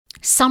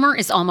Summer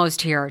is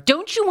almost here.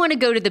 Don't you want to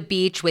go to the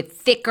beach with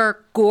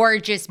thicker,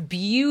 gorgeous,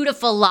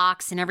 beautiful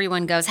locks and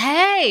everyone goes,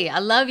 "Hey, I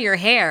love your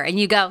hair." And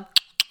you go,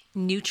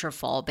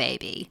 "Nutrafol,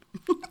 baby."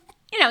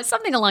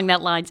 Something along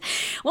that lines.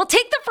 Well,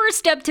 take the first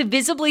step to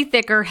visibly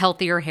thicker,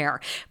 healthier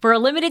hair. For a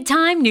limited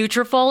time,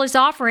 Nutrafol is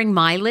offering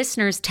my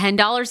listeners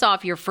 $10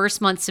 off your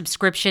first month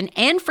subscription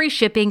and free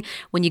shipping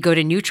when you go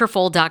to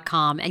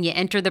Nutrafol.com and you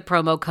enter the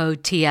promo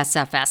code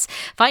TSFS.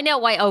 Find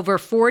out why over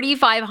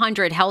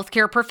 4,500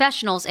 healthcare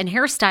professionals and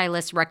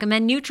hairstylists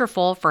recommend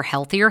Nutrafol for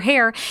healthier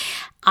hair.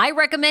 I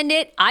recommend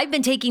it. I've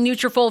been taking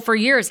Nutrafol for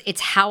years.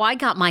 It's how I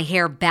got my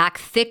hair back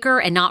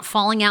thicker and not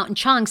falling out in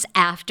chunks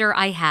after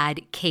I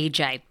had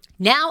KJ.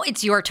 Now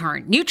it's your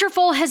turn.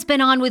 Nutrafol has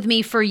been on with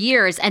me for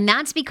years, and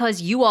that's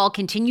because you all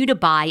continue to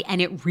buy,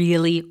 and it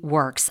really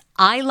works.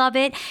 I love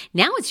it.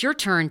 Now it's your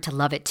turn to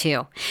love it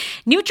too.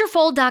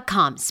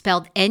 Nutrafol.com,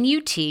 spelled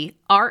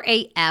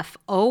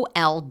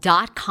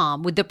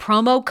Nutrafol.com with the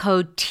promo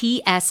code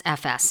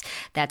TSFS.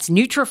 That's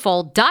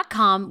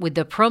Nutrafol.com with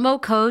the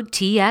promo code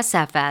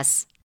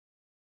TSFS.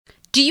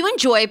 Do you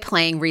enjoy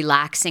playing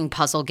relaxing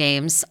puzzle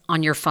games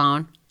on your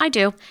phone? I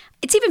do.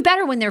 It's even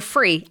better when they're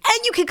free, and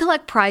you can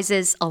collect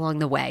prizes along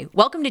the way.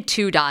 Welcome to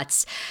Two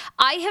Dots.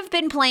 I have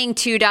been playing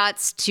Two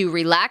Dots to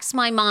relax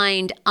my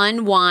mind,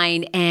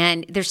 unwind,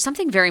 and there's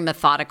something very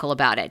methodical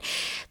about it.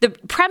 The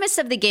premise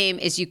of the game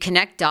is you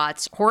connect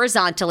dots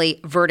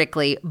horizontally,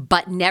 vertically,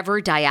 but never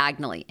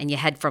diagonally, and you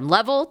head from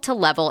level to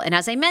level. And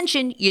as I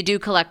mentioned, you do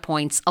collect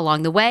points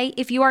along the way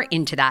if you are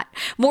into that.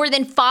 More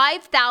than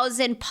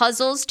 5,000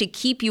 puzzles to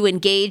keep you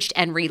engaged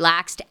and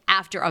relaxed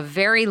after a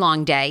very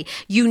long day.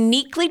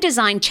 Uniquely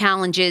designed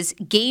challenges,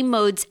 game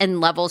modes, and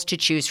levels to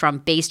choose from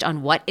based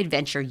on what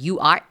adventure you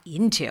are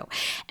into.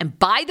 And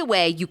by the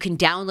way, you can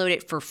download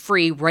it for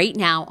free right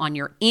now on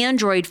your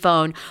Android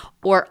phone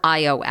or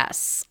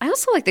iOS. I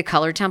also like the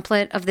color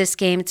template of this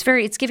game.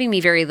 It's giving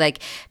me very like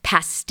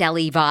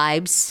pastel-y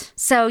vibes.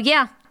 So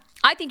yeah,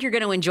 I think you're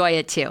going to enjoy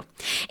it too.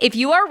 If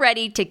you are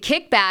ready to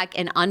kick back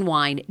and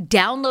unwind,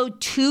 download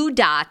Two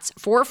Dots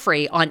for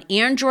free on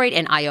Android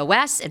and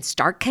iOS and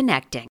start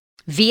connecting.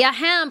 Via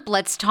Hemp,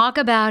 let's talk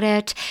about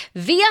it.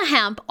 Via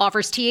Hemp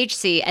offers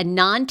THC and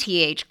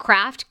non-TH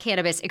craft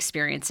cannabis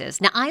experiences.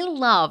 Now, I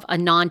love a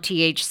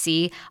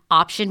non-THC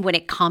option when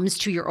it comes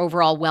to your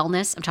overall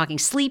wellness. I'm talking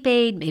sleep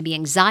aid, maybe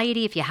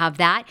anxiety if you have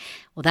that.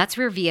 Well, that's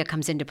where Via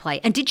comes into play.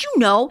 And did you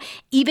know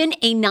even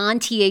a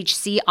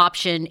non-THC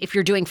option, if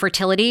you're doing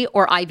fertility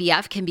or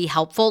IVF, can be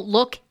helpful?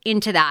 Look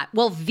into that.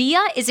 Well, Via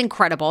is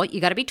incredible.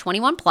 You got to be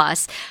 21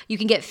 plus. You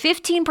can get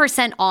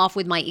 15% off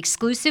with my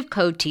exclusive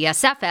code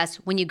TSFS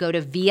when you go to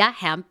Via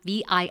Hemp,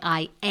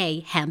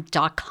 VIIA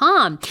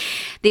hemp.com.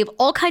 They have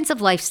all kinds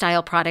of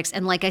lifestyle products.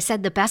 And like I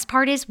said, the best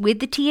part is with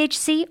the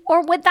THC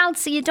or without,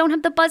 so you don't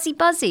have the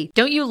buzzy.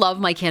 Don't you love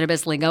my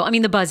cannabis lingo? I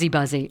mean, the buzzy.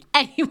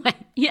 Anyway,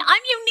 I'm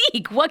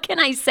unique. What can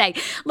I say?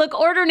 Look,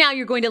 order now.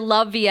 You're going to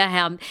love Via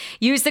Hemp.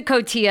 Use the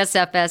code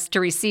TSFS to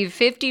receive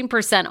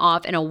 15%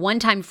 off and a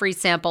one-time free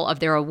sample of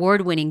their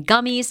award-winning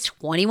gummies,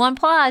 21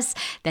 plus.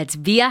 That's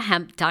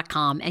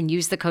viahemp.com, and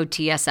use the code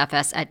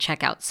TSFS at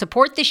checkout.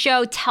 Support the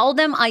show. Tell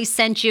them I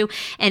sent you,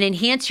 and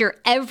enhance your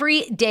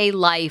everyday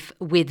life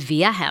with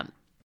Via Hemp.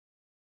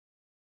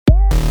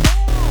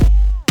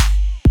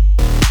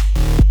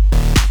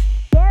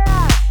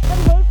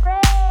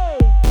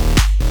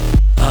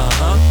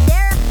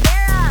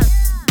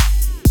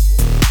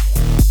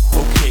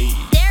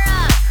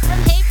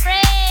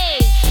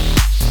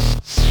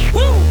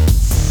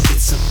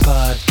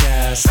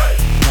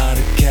 Not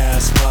a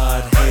gas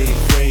pod, hey,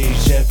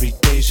 rage. Every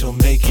day she'll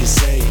make you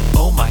say,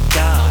 oh my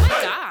God.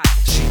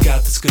 She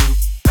got the scoop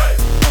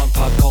on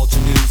pop culture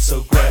news,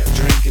 so grab a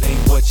drink. It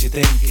ain't what you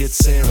think, it's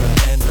Sarah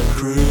and the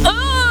crew.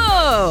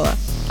 Oh!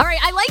 All right,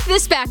 I like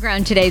this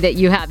background today that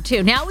you have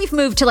too. Now we've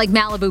moved to like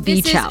Malibu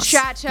Beach House. This is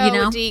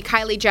Chateau de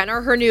Kylie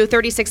Jenner, her new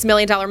 $36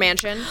 million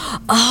mansion.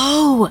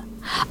 Oh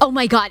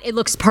my God, it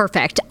looks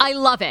perfect. I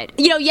love it.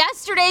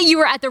 Yesterday you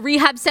were at the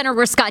rehab center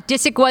where Scott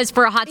Disick was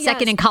for a hot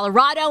second in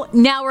Colorado.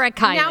 Now we're at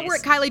Kylie's. Now we're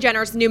at Kylie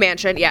Jenner's new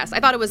mansion. Yes, I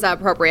thought it was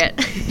appropriate.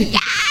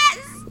 Yes!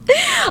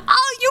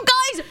 Oh, you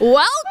guys,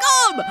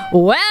 welcome!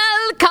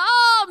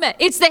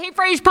 It's the Hey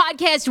Frage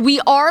podcast. We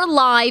are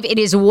live. It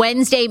is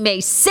Wednesday, May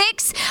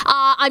 6th.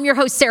 I'm your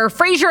host, Sarah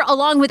Fraser,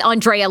 along with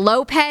Andrea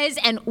Lopez,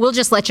 and we'll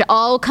just let you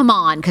all come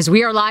on because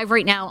we are live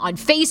right now on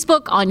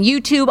Facebook, on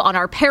YouTube, on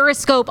our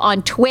Periscope,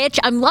 on Twitch.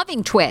 I'm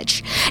loving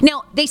Twitch.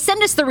 Now, they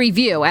send us the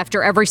review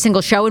after every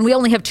single show, and we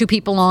only have 2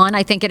 people on,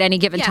 I think, at any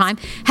given time.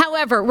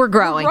 However, we're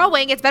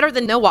growing. It's better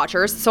than no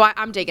watchers, so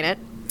I'm digging it.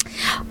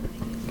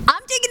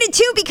 I'm digging it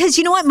too because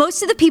you know what?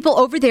 Most of the people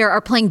over there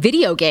are playing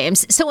video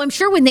games. So I'm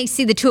sure when they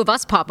see the two of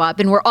us pop up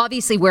and we're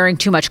obviously wearing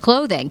too much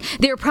clothing,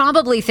 they're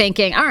probably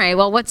thinking, all right,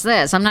 well, what's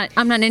this? I'm not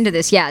into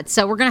this yet.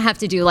 So we're going to have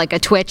to do like a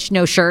Twitch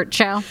no shirt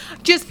show.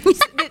 Just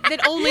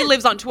that only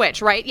lives on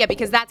Twitch, right? Yeah,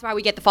 because that's why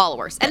we get the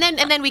followers. And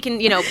then we can,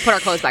 put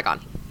our clothes back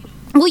on.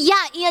 Well,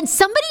 yeah, and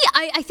somebody,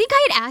 I think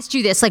I had asked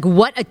you this, like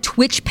what a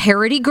Twitch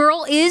parody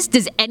girl is.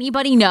 Does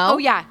anybody know? Oh,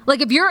 yeah.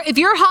 Like if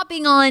you're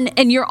hopping on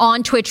and you're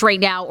on Twitch right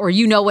now, or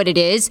you know what it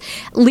is,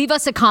 leave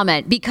us a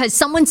comment, because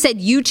someone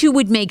said you two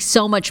would make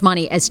so much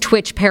money as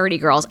Twitch parody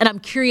girls, and I'm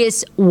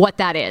curious what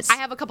that is. I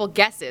have a couple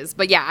guesses,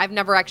 but yeah, I've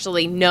never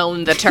actually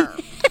known the term.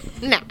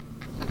 No.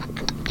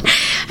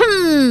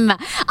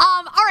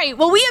 All right.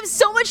 Well, we have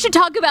so much to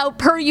talk about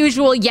per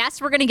usual.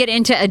 Yes, we're going to get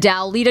into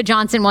Adele. Lita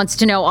Johnson wants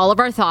to know all of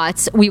our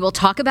thoughts. We will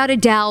talk about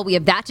Adele. We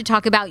have that to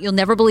talk about. You'll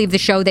never believe the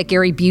show that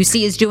Gary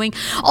Busey is doing.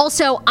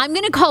 Also, I'm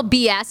going to call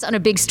BS on a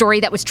big story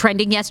that was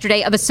trending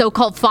yesterday of a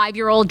so-called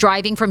 5-year-old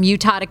driving from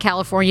Utah to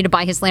California to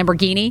buy his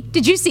Lamborghini.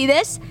 Did you see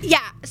this?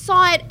 Yeah,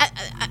 saw it.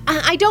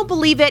 I don't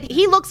believe it.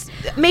 He looks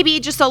maybe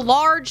just a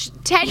large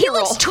 10-year-old. He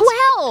looks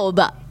 12.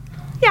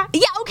 Yeah.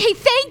 Yeah, okay,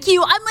 thank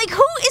you. I'm like,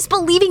 who is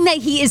believing that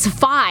he is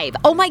 5?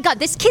 Oh my God,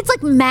 this kid's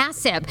like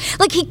massive.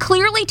 Like he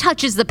clearly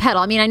touches the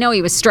pedal. I mean, I know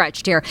he was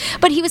stretched here,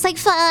 but he was like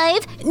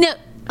 5. No.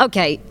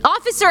 Okay,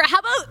 officer, how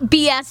about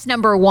BS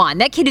number 1?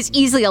 That kid is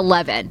easily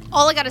 11.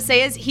 All I gotta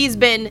say is he's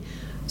been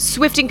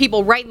swifting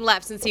people right and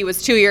left since he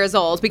was 2 years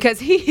old, because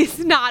he's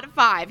not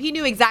 5. He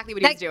knew exactly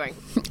what he was doing.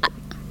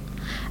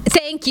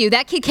 Thank you.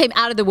 That kid came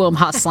out of the womb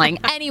hustling.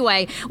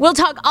 Anyway, we'll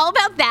talk all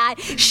about that.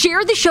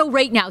 Share the show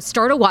right now.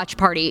 Start a watch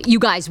party. You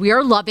guys, we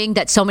are loving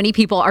that so many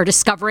people are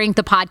discovering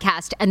the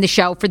podcast and the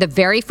show for the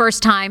very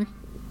first time.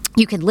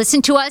 You can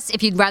listen to us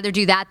if you'd rather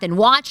do that than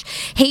watch.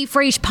 Hey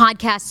Frase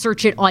Podcast,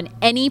 search it on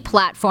any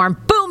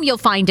platform. Boom, you'll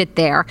find it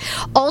there.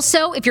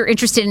 Also, if you're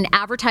interested in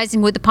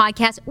advertising with the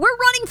podcast, we're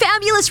running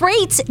fabulous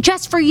rates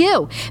just for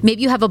you.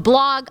 Maybe you have a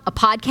blog, a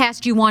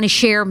podcast you want to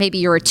share. Maybe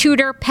you're a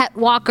tutor, pet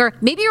walker.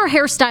 Maybe you're a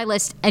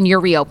hairstylist and you're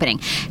reopening.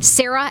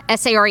 Sarah,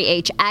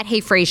 SARAH, at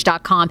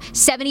heyfrase.com.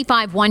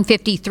 $75,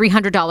 $150,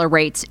 $300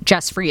 rates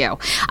just for you.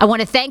 I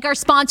want to thank our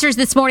sponsors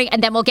this morning,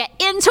 and then we'll get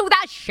into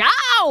the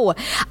show.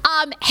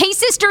 Hey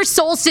Sister,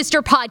 Soul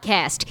Sister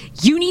podcast.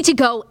 You need to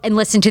go and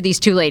listen to these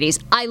two ladies.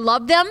 I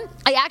love them.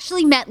 I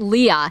actually met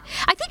Leah.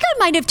 I think I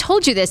might have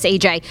told you this,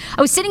 AJ.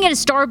 I was sitting at a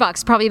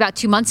Starbucks probably about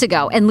 2 months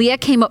ago, and Leah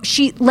came up.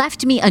 She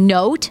left me a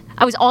note.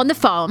 I was on the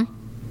phone.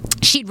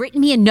 She'd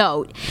written me a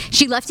note.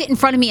 She left it in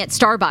front of me at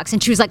Starbucks,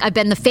 and she was like, I've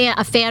been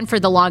a fan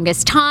for the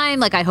longest time.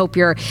 Like, I hope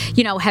you're,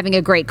 having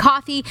a great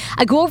coffee.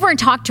 I go over and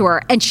talk to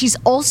her, and she's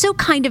also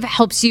kind of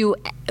helps you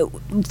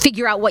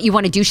figure out what you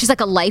want to do. She's like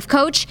a life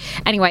coach.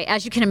 Anyway,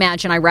 as you can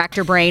imagine, I racked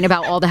her brain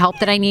about all the help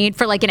that I need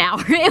for like an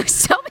hour. It was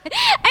so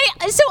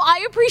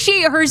I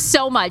appreciate her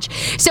so much.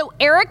 So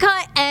Erica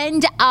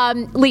and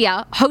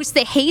Leah host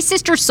the Hey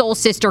Sister, Soul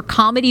Sister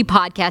comedy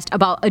podcast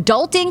about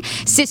adulting,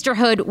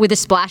 sisterhood with a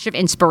splash of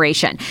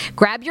inspiration.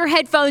 Grab your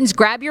headphones,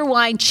 grab your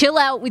wine, chill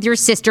out with your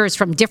sisters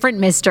from different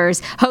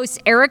misters. Hosts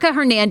Erica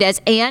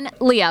Hernandez and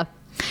Leah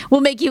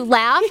will make you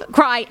laugh,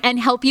 cry, and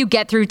help you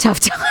get through tough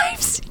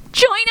times.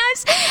 Join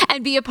us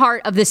and be a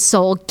part of the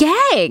Soul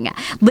Gang.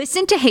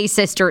 Listen to Hey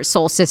Sister,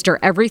 Soul Sister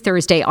every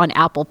Thursday on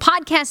Apple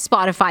Podcasts,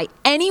 Spotify,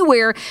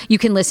 anywhere you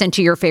can listen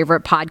to your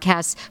favorite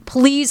podcasts.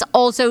 Please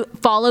also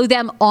follow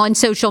them on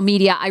social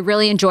media. I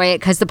really enjoy it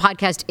because the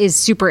podcast is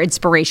super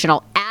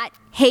inspirational. At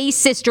Hey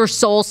Sister,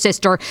 Soul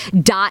Sister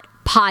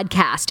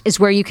 .podcast is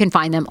where you can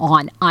find them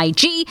on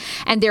IG.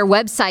 And their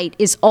website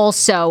is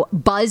also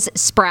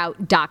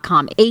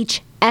buzzsprout.com,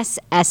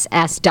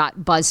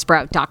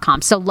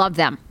 HSSS.buzzsprout.com. So love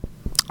them.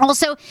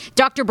 Also,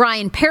 Dr.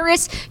 Brian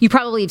Paris, you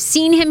probably have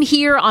seen him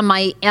here on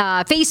my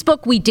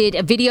Facebook. We did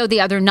a video the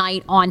other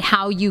night on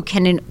how you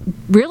can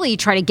really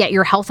try to get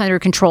your health under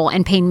control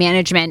and pain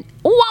management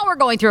while we're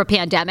going through a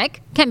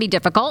pandemic. Can be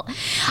difficult.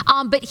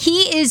 But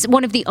he is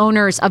one of the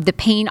owners of the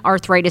Pain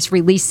Arthritis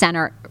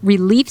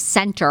Relief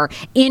Center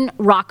in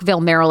Rockville,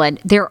 Maryland.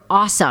 They're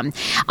awesome.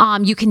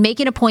 You can make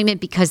an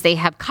appointment because they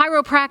have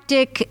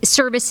chiropractic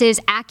services,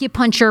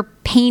 acupuncture,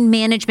 pain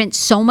management,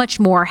 so much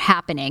more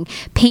happening.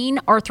 Pain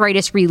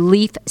Arthritis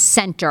Relief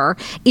Center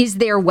is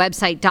their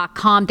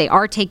website.com. They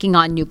are taking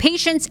on new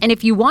patients. And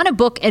if you want to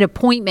book an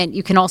appointment,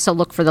 you can also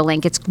look for the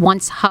link. It's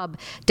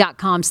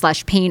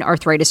oncehub.com/Pain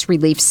Arthritis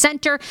Relief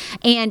Center.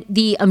 And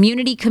the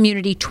Immunity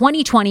Community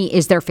 2020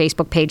 is their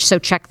Facebook page. So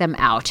check them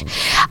out.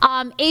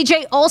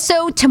 AJ,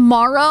 also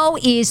tomorrow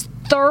is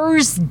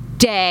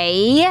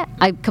Thursday.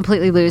 I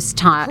completely lose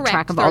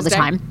track of Thursday. All the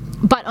time.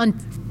 But on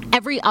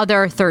every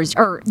other Thursday,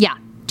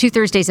 2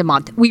 Thursdays a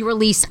month, we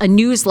release a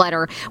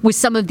newsletter with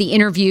some of the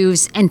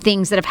interviews and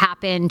things that have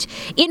happened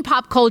in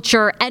pop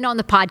culture and on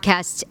the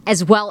podcast,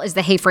 as well as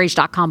the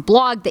heyfrase.com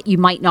blog that you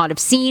might not have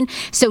seen.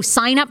 So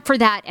sign up for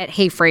that at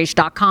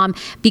heyfrase.com,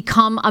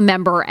 become a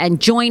member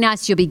and join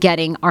us. You'll be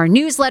getting our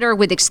newsletter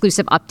with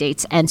exclusive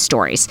updates and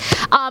stories.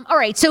 All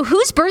right, so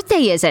whose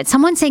birthday is it?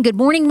 Someone saying, good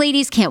morning,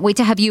 ladies. Can't wait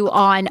to have you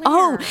on.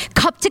 Oh,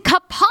 Cup to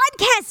Cup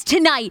podcast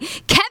tonight.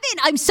 Kevin,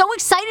 I'm so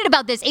excited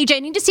about this. AJ, I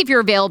need to see if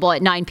you're available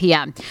at 9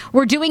 p.m.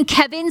 We're doing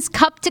Kevin's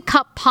Cup to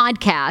Cup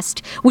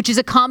podcast, which is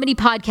a comedy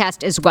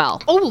podcast as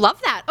well. Oh,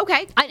 love that.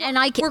 Okay.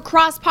 We're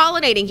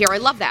cross-pollinating here. I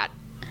love that.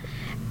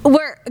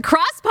 We're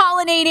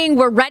cross-pollinating.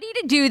 We're ready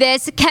to do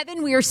this.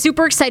 Kevin, we are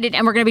super excited,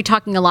 and we're going to be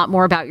talking a lot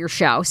more about your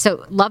show.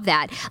 So love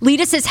that.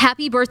 Lita says,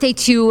 happy birthday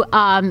to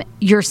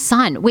your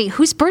son. Wait,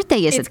 whose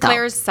birthday is it, though?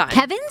 Claire's son.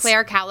 Kevin's?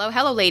 Claire Callow.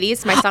 Hello,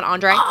 ladies. My son,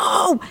 Andre.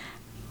 Oh,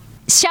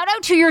 shout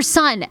out to your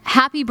son.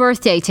 Happy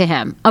birthday to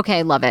him.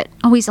 Okay, love it.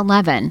 Oh, he's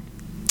 11.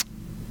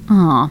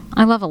 Oh,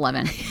 I love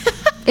 11.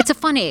 It's a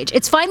fun age.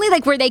 It's finally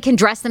like where they can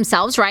dress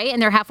themselves, right?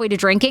 And they're halfway to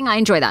drinking. I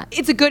enjoy that.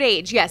 It's a good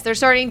age, yes. They're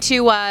starting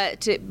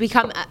to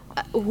become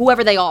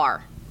whoever they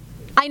are.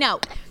 I know.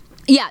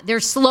 Yeah,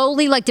 they're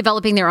slowly like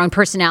developing their own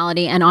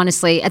personality. And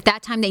honestly, at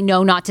that time, they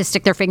know not to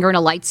stick their finger in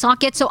a light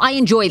socket. So I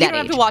enjoy that age. You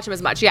don't have to watch them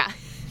as much, yeah.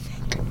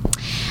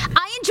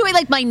 I enjoy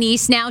like my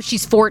niece now.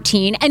 She's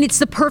 14 and it's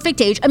the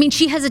perfect age. I mean,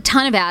 she has a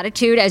ton of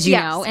attitude, as you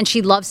know, and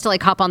she loves to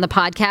like hop on the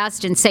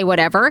podcast and say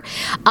whatever.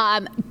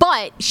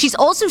 But she's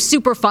also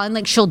super fun.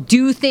 Like she'll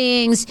do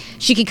things.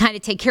 She can kind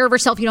of take care of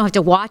herself. You don't have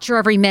to watch her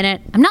every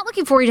minute. I'm not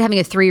looking forward to having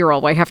a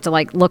 3-year-old where I have to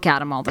like look at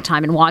them all the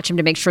time and watch them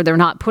to make sure they're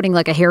not putting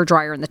like a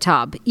hairdryer in the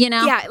tub, you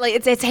know? Yeah,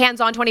 like it's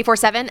hands-on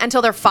 24/7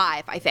 until they're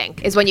 5, I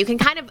think, is when you can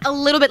kind of a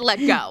little bit let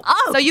go.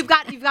 Oh. So you've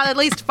got at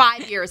least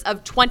 5 years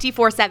of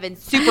 24/7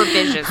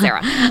 supervision,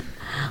 Sarah.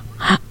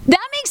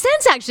 That makes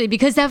sense, actually,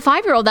 because that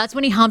 5-year-old, that's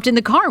when he humped in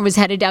the car and was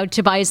headed out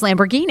to buy his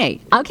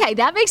Lamborghini. Okay,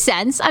 that makes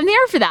sense. I'm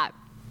there for that.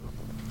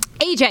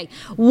 AJ,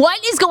 what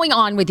is going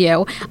on with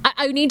you?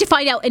 I need to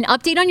find out an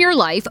update on your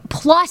life.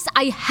 Plus,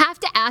 I have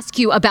to ask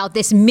you about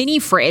this mini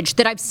fridge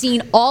that I've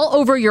seen all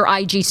over your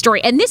IG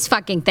story. And this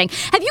fucking thing.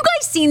 Have you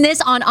guys seen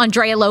this on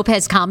Andrea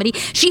Lopez Comedy?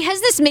 She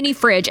has this mini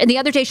fridge. And the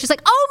other day, she's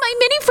like, oh, my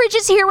mini fridge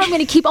is here. I'm going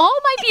to keep all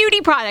my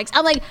beauty products.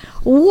 I'm like,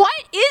 what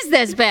is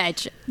this,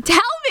 bitch? Tell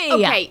me.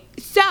 Okay.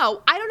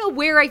 So, I don't know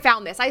where I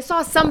found this. I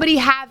saw somebody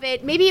have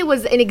it. Maybe it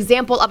was an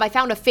example of I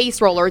found a face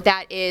roller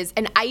that is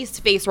an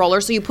iced face roller.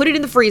 So, you put it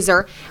in the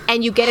freezer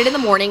and you get it in the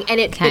morning and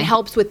it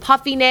helps with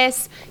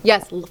puffiness.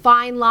 Yes,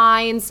 fine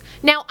lines.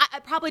 Now,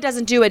 it probably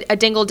doesn't do a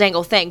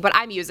dingle-dangle thing, but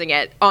I'm using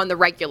it on the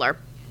regular.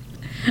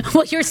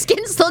 Well, your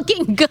skin's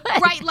looking good.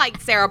 Bright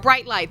lights, Sarah,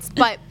 bright lights.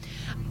 But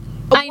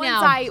I once know.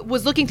 I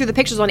was looking through the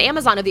pictures on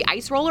Amazon of the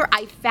ice roller,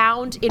 I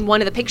found in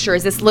one of the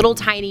pictures this little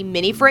tiny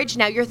mini fridge.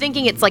 Now you're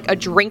thinking it's like a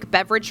drink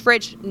beverage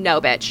fridge.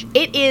 No, bitch.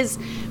 It is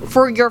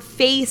for your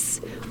face,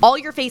 all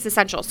your face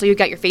essentials. So you've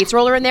got your face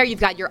roller in there, you've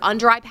got your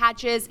under eye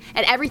patches,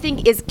 and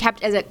everything is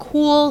kept as a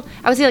cool,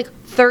 I would say like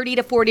 30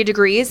 to 40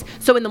 degrees.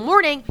 So in the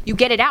morning, you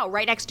get it out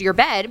right next to your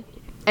bed,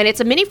 and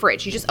it's a mini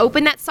fridge. You just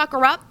open that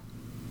sucker up,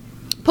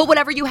 put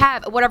whatever you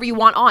have, whatever you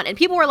want on. And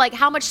people were like,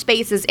 how much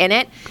space is in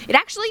it? It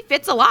actually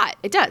fits a lot.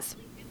 It does.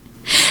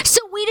 So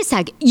wait a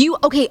sec.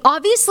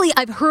 Obviously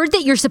I've heard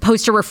that you're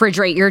supposed to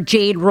refrigerate your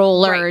jade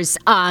rollers,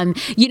 right.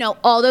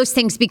 All those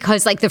things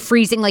because like the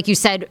freezing, like you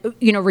said,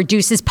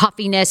 reduces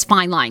puffiness,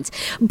 fine lines.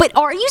 But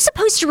are you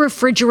supposed to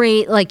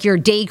refrigerate like your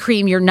day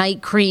cream, your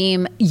night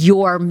cream,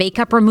 your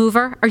makeup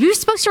remover? Are you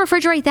supposed to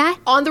refrigerate that?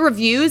 On the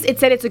reviews, it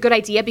said it's a good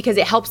idea because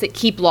it helps it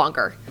keep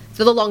longer.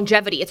 So the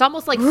longevity, it's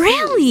almost like food.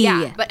 Really?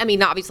 Yeah, but I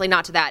mean, obviously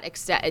not to that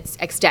extent.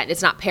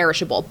 It's not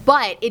perishable,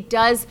 but it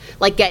does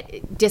like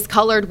get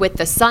discolored with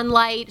the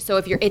sunlight. So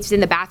if it's in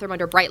the bathroom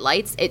under bright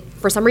lights, it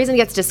for some reason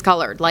gets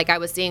discolored. Like I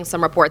was seeing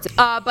some reports.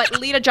 But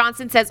Lita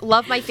Johnson says,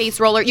 "Love my face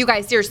roller." You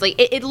guys, seriously,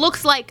 it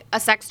looks like a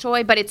sex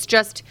toy, but it's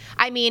just,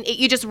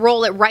 you just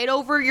roll it right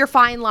over your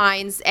fine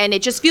lines, and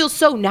it just feels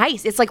so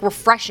nice. It's like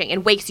refreshing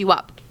and wakes you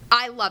up.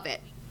 I love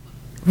it.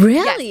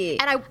 Really? Yes.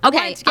 And I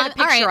wanted to get a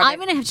picture all right. of it. I'm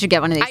gonna have to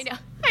get one of these.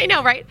 I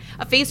know, right?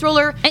 A face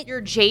roller, your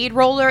jade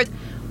roller.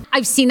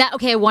 I've seen that.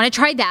 Okay, I want to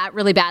try that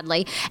really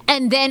badly.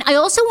 And then I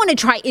also want to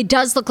try, it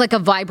does look like a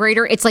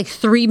vibrator. It's like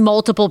 3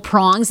 multiple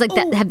prongs like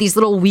that have these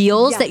little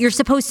wheels that you're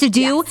supposed to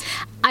do.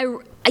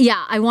 Yes.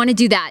 I want to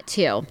do that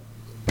too.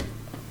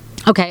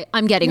 Okay,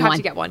 I'm getting you have one.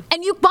 To get one.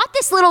 And you bought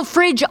this little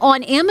fridge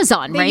on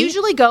Amazon, right? They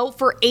usually go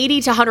for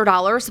 $80 to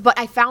 $100, but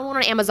I found one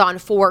on Amazon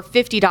for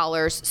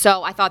 $50,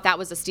 so I thought that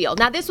was a steal.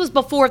 Now, this was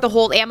before the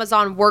whole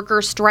Amazon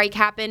worker strike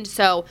happened,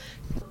 so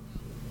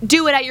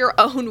do it at your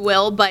own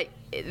will, but...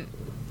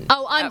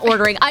 Oh, I'm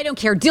ordering. I don't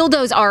care.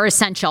 Dildos are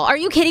essential. Are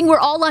you kidding? We're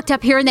all locked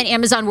up here and then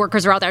Amazon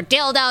workers are out there.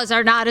 Dildos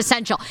are not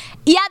essential.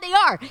 Yeah, they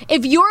are.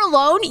 If you're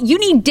alone, you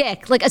need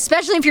dick. Like,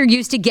 especially if you're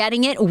used to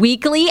getting it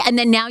weekly and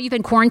then now you've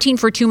been quarantined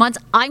for 2 months.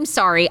 I'm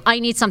sorry. I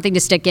need something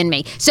to stick in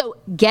me. So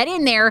get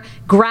in there,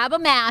 grab a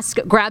mask,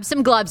 grab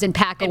some gloves and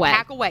pack away.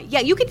 Pack away. Yeah,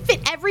 you can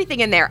fit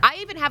everything in there. I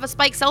even have a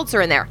spiked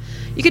seltzer in there.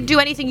 You could do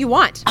anything you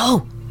want.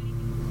 Oh.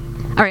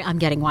 All right, I'm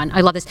getting one. I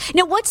love this.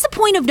 Now, what's the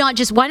point of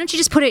why don't you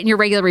just put it in your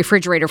regular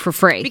refrigerator for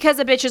free? Because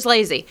a bitch is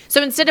lazy.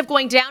 So instead of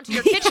going down to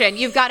your kitchen,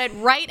 you've got it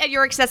right at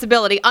your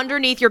accessibility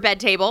underneath your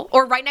bed table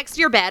or right next to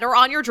your bed or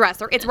on your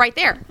dresser. It's right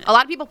there. A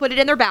lot of people put it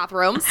in their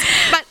bathrooms,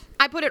 but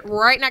I put it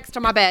right next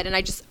to my bed and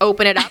I just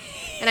open it up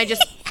and I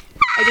just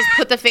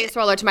put the face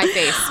roller to my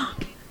face.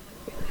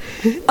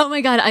 Oh my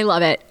God, I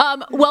love it.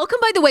 Welcome,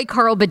 by the way,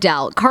 Carl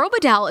Bedell. Carl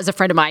Bedell is a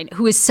friend of mine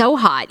who is so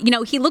hot.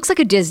 He looks like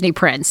a Disney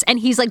prince. And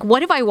he's like,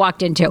 what have I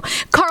walked into?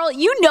 Carl,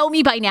 you know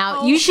me by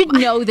now. You should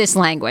know this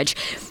language.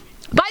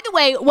 By the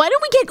way, why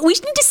don't we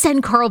need to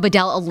send Carl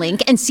Bedell a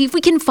link and see if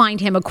we can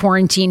find him a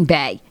quarantine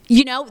bae.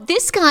 You know,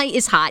 this guy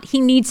is hot. He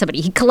needs somebody.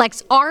 He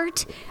collects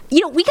art. You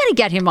know, we got to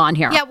get him on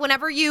here. Yeah,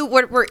 whenever you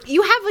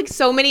have like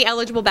so many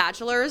eligible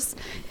bachelors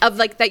of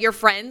like that you're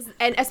friends,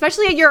 and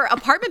especially at your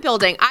apartment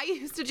building. I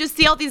used to just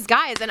see all these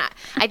guys, and I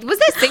was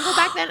I single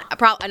back then?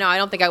 Probably no, I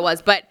don't think I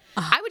was, but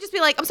I would just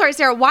be like, I'm sorry,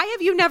 Sarah, why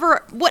have you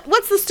never?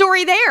 What's the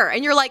story there?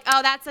 And you're like,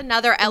 oh, that's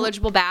another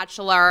eligible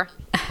bachelor.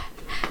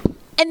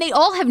 And they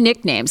all have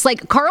nicknames.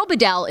 Like Carl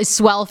Bedell is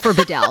Swell for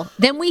Bedell.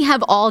 Then we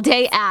have All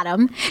Day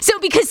Adam. So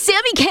because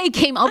Sammy K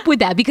came up with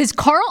that, because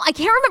Carl, I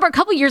can't remember, a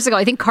couple years ago,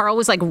 I think Carl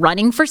was like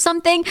running for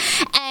something.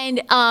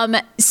 And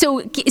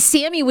so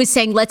Sammy was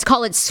saying, let's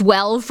call it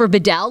Swell for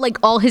Bedell. Like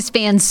all his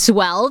fans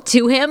swell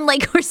to him,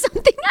 like or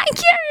something. I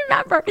can't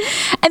remember.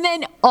 And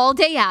then All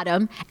Day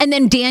Adam. And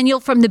then Daniel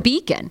from The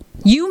Beacon.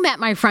 You met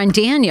my friend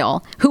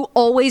Daniel, who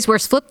always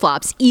wears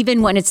flip-flops,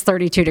 even when it's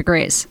 32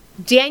 degrees.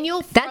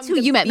 Daniel, that's who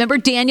you met. Remember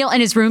Daniel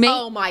and his roommate?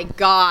 Oh my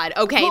God.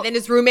 Okay, well, then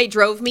his roommate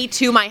drove me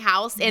to my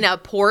house in a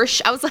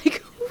Porsche. I was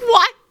like,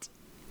 what?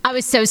 I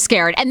was so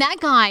scared. And that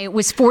guy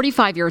was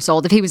 45 years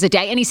old, if he was a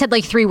day, and he said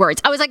like 3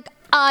 words. I was like,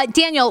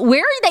 Daniel,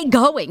 where are they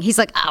going? He's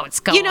like, oh,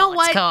 it's cool. You know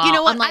what? Cool. You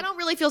know what? Like, I don't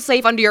really feel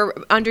safe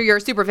under your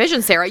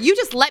supervision, Sarah. You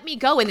just let me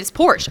go in this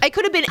Porsche. I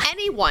could have been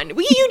anyone.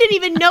 You didn't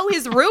even know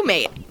his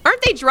roommate.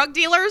 Aren't they drug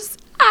dealers?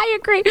 I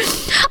agree.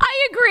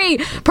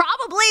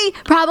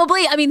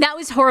 Probably. I mean, that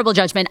was horrible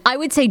judgment. I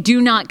would say do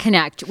not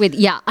connect with,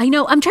 yeah, I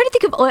know. I'm trying to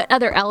think of what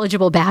other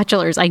eligible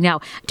bachelors I know.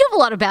 I do have a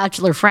lot of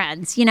bachelor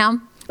friends, you know.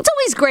 It's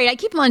always great. I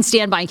keep them on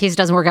standby in case it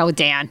doesn't work out with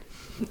Dan,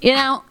 you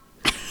know.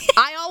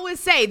 I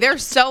always say they're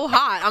so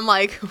hot. I'm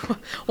like,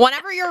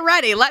 whenever you're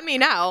ready, let me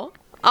know.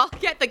 I'll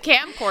get the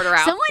camcorder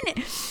out.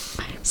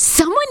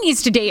 Someone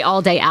needs to date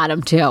All Day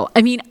Adam too.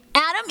 I mean,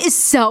 Adam is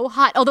so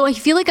hot. Although I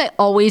feel like I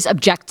always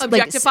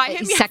objectify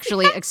him,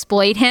 sexually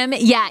exploit him.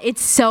 Yeah,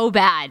 it's so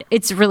bad.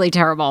 It's really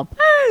terrible.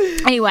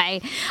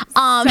 Anyway,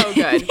 so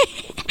good.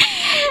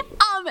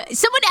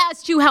 Someone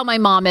asked you how my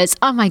mom is.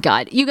 Oh my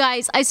God, you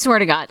guys! I swear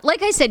to God,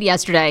 like I said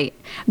yesterday,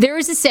 there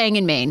is a saying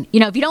in Maine. You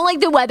know, if you don't like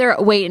the weather,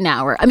 wait an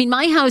hour. I mean,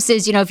 my house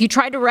is. You know, if you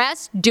try to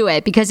rest, do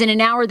it because in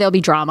an hour there'll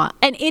be drama,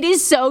 and it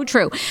is so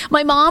true.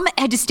 My mom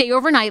had to stay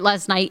overnight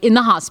last night in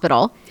the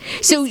hospital,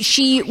 so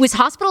she was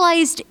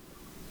hospitalized.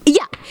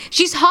 Yeah,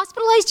 she's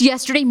hospitalized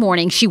yesterday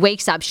morning. She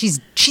wakes up. She's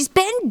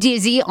been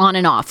dizzy on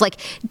and off, like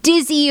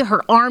dizzy.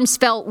 Her arms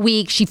felt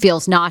weak. She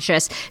feels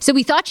nauseous. So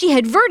we thought she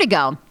had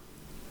vertigo.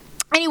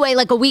 Anyway,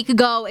 like a week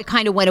ago, it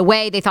kind of went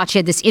away. They thought she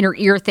had this inner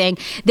ear thing.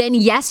 Then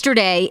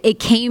yesterday, it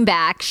came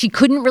back. She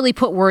couldn't really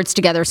put words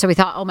together. So we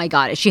thought, oh my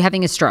God, is she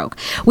having a stroke?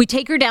 We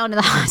take her down to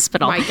the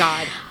hospital. Oh my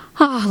God.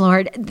 Oh,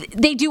 Lord.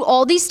 They do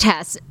all these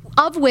tests,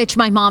 of which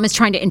my mom is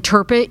trying to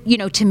interpret, you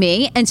know, to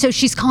me. And so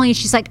she's calling and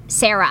she's like,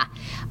 Sarah,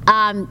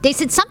 they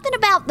said something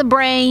about the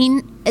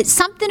brain,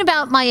 something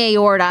about my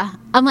aorta.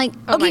 I'm like,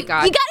 oh okay, my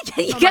God.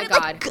 you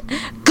gotta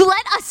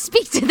let us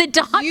speak to the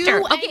doctor.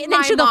 You okay, and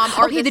then she'll go,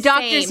 okay, the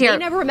doctor's here. They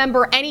never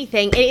remember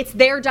anything. It's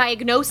their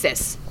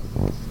diagnosis.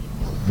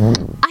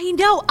 I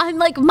know. I'm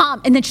like,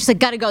 Mom. And then she's like,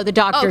 gotta go. The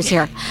doctor's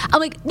here. I'm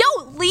like, no,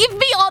 leave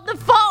me on the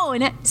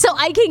phone so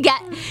I can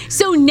get.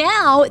 So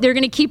now they're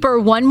going to keep her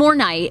one more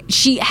night.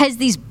 She has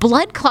these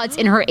blood clots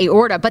in her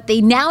aorta, but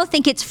they now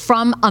think it's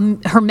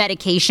from her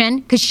medication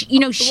because,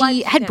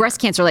 she had breast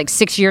cancer like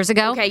 6 years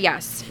ago. Okay,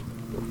 yes.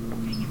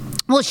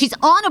 Well, she's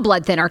on a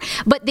blood thinner,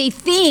 but they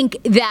think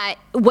that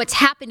what's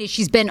happened is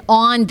she's been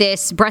on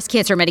this breast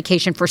cancer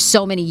medication for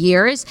so many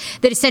years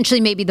that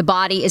essentially maybe the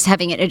body is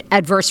having an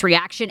adverse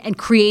reaction and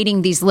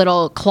creating these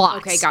little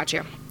clots. Okay, got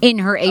you. In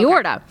her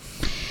aorta.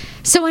 Okay.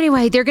 So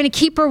anyway, they're going to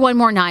keep her one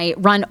more night,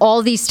 run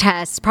all these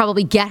tests,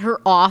 probably get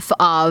her off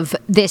of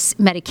this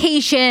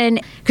medication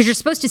because you're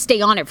supposed to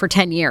stay on it for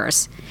 10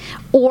 years.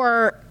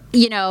 Or,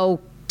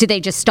 do they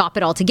just stop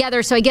it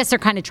altogether? So I guess they're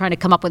kind of trying to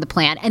come up with a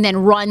plan and then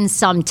run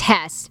some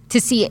tests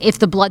to see if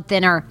the blood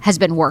thinner has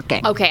been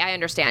working. Okay, I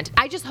understand.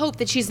 I just hope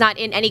that she's not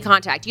in any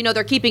contact.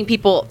 They're keeping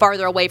people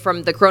farther away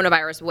from the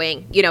coronavirus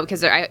wing,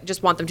 because I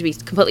just want them to be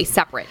completely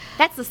separate.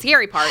 That's the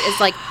scary part. Is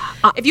like,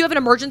 if you have an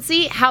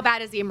emergency, how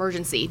bad is the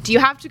emergency? Do you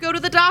have to go to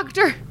the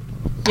doctor?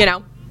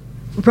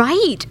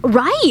 Right.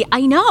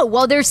 I know.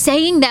 Well, they're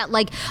saying that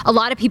like a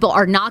lot of people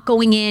are not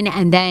going in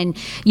and then,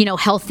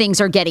 health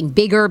things are getting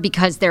bigger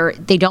because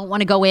they don't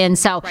want to go in.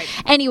 So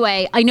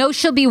Anyway, I know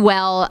she'll be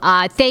well.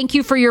 Thank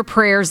you for your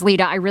prayers,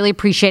 Lita. I really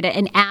appreciate it.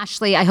 And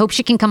Ashley, I hope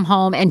she can come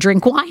home and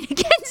drink wine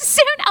again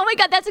soon. Oh my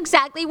God, that's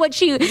exactly what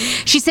she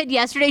said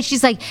yesterday.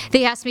 She's like,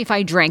 they asked me if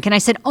I drink and I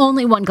said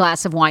only 1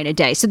 glass of wine a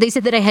day. So they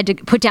said that I had to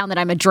put down that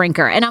I'm a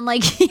drinker. And I'm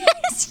like,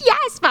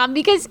 yes, Mom,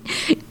 because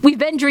we've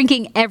been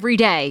drinking every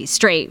day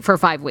straight for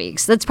 5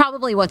 weeks. That's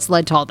probably what's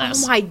led to all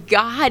this. Oh my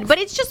God. But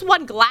it's just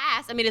 1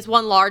 glass. I mean, it's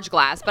 1 large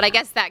glass, but I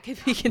guess that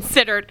could be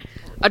considered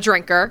a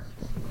drinker.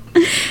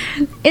 Is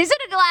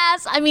it a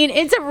glass? I mean,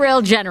 it's a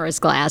real generous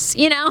glass, I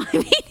mean,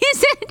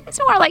 is it? It's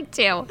more like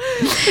 2.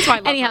 That's why I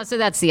love Anyhow, her. so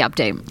that's the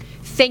update.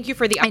 Thank you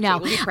for the update. I know.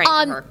 We'll be praying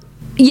for her.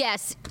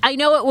 Yes, I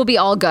know it will be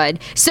all good.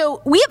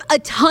 So we have a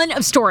ton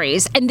of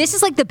stories, and this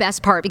is like the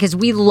best part because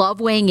we love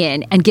weighing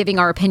in and giving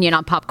our opinion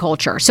on pop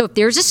culture. So if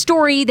there's a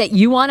story that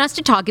you want us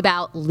to talk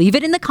about, leave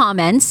it in the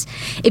comments.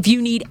 If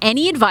you need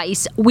any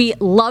advice, we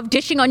love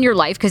dishing on your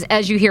life because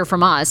as you hear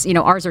from us,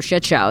 ours are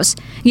shit shows.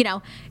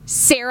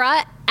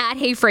 Sarah at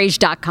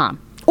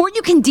heyfrage.com. Or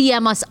you can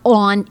DM us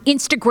on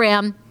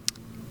Instagram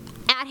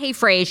at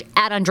heyfrage,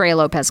 at Andrea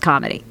Lopez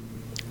Comedy.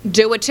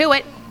 Do it to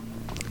it.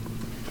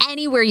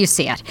 Anywhere you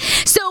see it.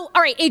 So,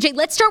 all right, AJ,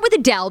 let's start with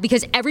Adele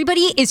because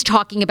everybody is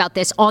talking about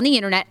this on the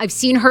internet. I've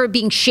seen her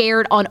being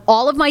shared on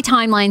all of my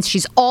timelines.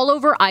 She's all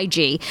over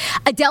IG.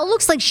 Adele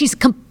looks like she's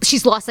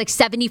lost like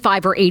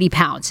 75 or 80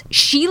 pounds.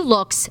 She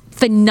looks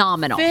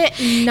phenomenal.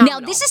 Now,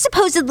 this is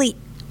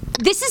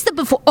the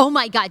before. Oh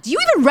my God. Do you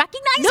even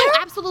recognize her? No,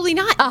 absolutely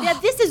not.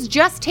 This is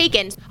just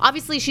taken.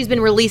 Obviously, she's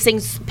been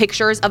releasing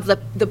pictures of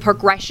the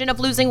progression of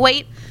losing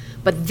weight,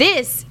 but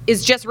this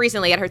is just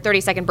recently at her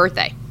 32nd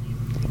birthday.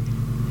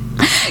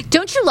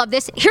 Don't you love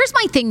this? Here's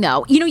my thing,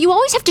 though. You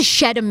always have to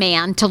shed a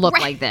man to look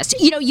like this.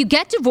 You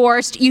get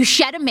divorced, you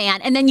shed a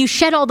man, and then you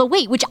shed all the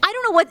weight, which I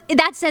don't know what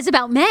that says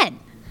about men.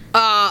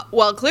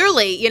 Well,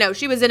 clearly,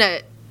 she was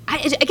I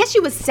guess she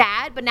was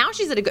sad, but now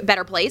she's in a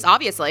better place,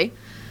 obviously.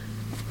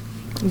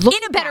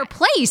 In a better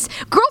place.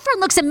 Girlfriend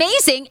looks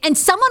amazing, and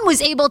someone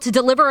was able to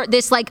deliver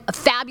this like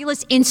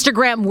fabulous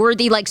Instagram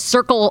worthy like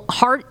circle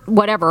heart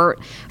whatever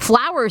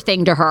flower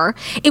thing to her.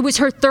 It was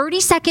her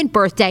 32nd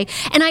birthday,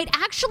 and I'd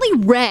actually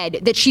read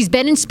that she's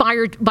been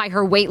inspired by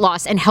her weight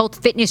loss and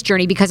health fitness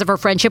journey because of her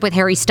friendship with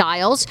Harry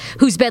Styles,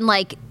 who's been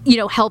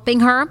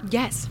helping her.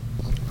 Yes.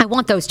 I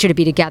want those two to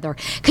be together.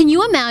 Can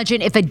you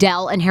imagine if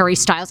Adele and Harry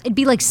Styles, it'd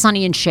be like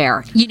Sonny and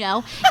Cher,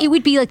 It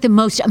would be like the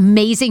most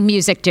amazing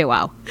music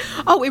duo.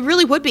 Oh, it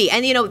really would be.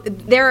 And,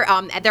 their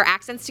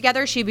accents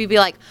together, she'd be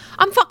like,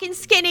 I'm fucking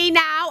skinny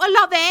now. I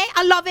love it.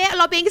 I love it. I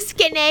love being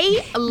skinny.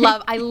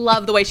 I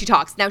love the way she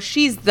talks. Now,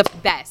 she's the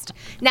best.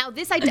 Now,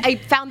 I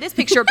found this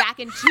picture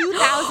back in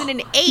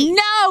 2008.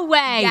 No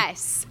way.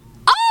 Yes.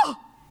 Oh!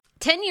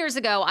 10 years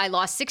ago, I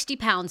lost 60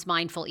 pounds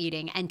mindful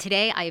eating, and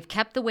today I have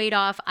kept the weight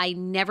off. I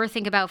never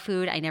think about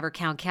food. I never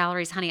count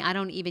calories. Honey, I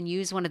don't even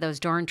use one of those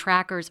darn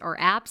trackers or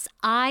apps.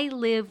 I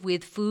live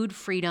with food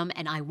freedom,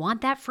 and I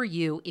want that for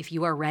you if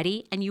you are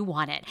ready and you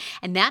want it.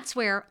 And that's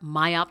where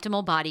My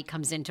Optimal Body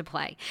comes into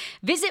play.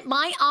 Visit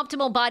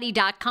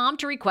myoptimalbody.com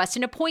to request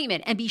an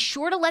appointment, and be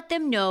sure to let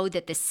them know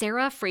that the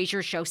Sarah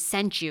Fraser Show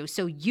sent you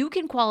so you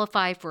can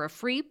qualify for a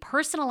free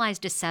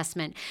personalized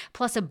assessment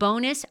plus a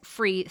bonus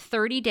free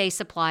 30-day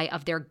supply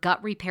of their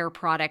gut repair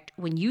product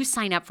when you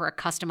sign up for a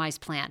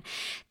customized plan.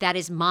 That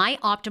is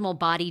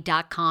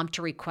myoptimalbody.com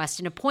to request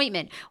an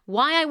appointment.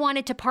 Why I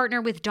wanted to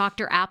partner with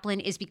Dr.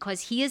 Applin is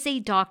because he is a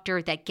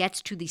doctor that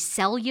gets to the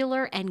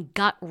cellular and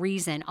gut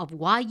reason of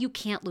why you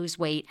can't lose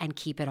weight and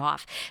keep it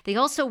off. They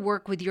also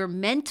work with your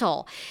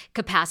mental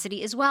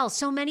capacity as well.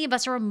 So many of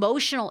us are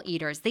emotional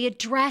eaters. They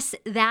address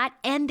that,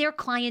 and their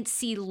clients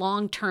see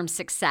long-term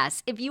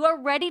success. If you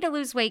are ready to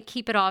lose weight,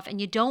 keep it off,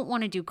 and you don't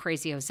want to do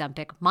crazy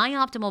Ozempic,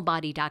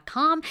 myoptimalbody.com,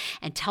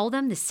 and tell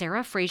them the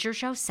Sarah Fraser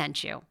Show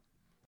sent you.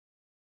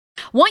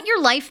 Want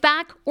your life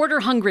back? Order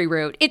Hungry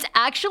Root. It's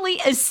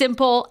actually as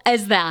simple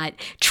as that.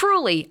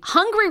 Truly,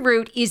 Hungry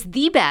Root is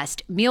the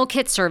best meal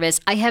kit service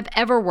I have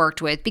ever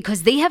worked with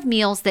because they have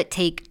meals that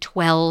take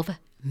 12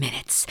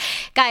 minutes.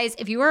 Guys,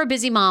 if you are a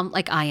busy mom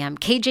like I am,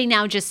 KJ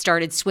now just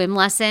started swim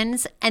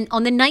lessons. And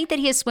on the night that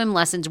he has swim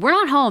lessons, we're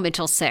not home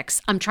until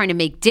 6. I'm trying to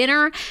make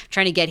dinner,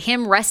 trying to get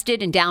him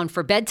rested and down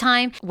for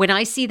bedtime. When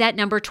I see that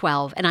number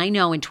 12, and I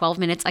know in 12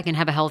 minutes I can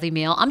have a healthy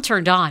meal, I'm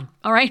turned on.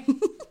 All right.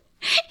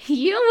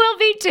 You will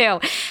be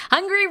too.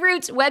 Hungry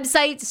Root's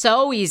website,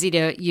 so easy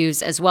to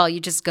use as well. You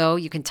just go,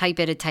 you can type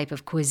in a type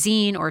of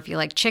cuisine, or if you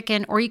like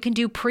chicken, or you can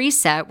do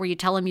preset where you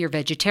tell them you're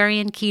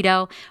vegetarian,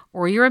 keto,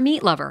 or you're a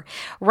meat lover.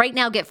 Right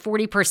now, get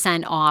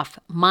 40% off.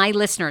 My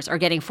listeners are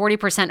getting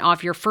 40%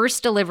 off your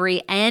first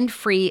delivery and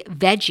free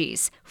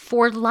veggies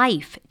for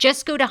life.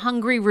 Just go to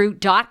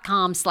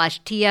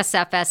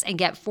hungryroot.com/TSFS and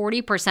get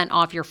 40%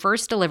 off your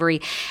first delivery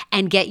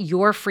and get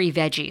your free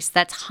veggies.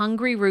 That's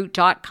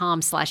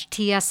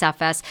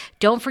hungryroot.com/TSFS.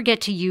 Don't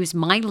forget to use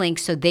my link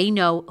so they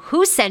know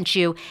who sent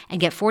you and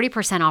get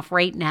 40% off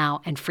right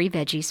now and free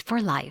veggies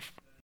for life.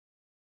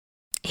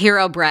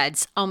 Hero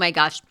breads. Oh my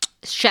gosh.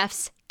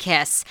 Chef's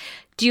kiss.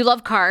 Do you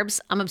love carbs?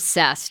 I'm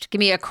obsessed. Give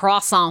me a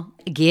croissant.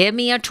 Give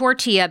me a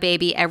tortilla,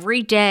 baby,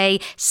 every day,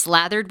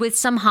 slathered with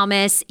some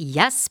hummus.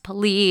 Yes,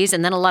 please.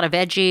 And then a lot of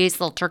veggies, a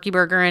little turkey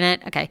burger in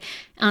it. Okay.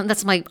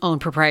 That's my own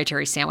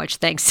proprietary sandwich.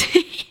 Thanks.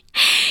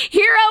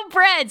 Hero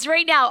Breads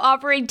right now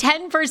offering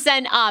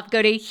 10% off.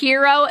 Go to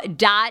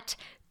hero.co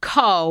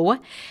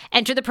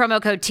Enter the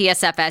promo code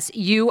TSFS.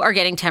 You are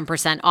getting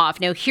 10% off.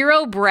 Now,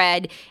 Hero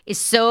bread is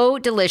so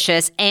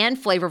delicious and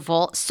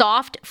flavorful,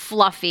 soft,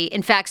 fluffy.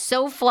 In fact,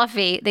 so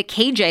fluffy that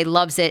KJ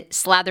loves it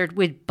slathered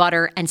with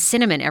butter and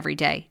cinnamon every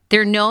day.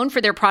 They're known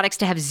for their products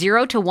to have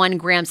 0 to 1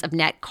 grams of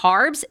net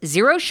carbs,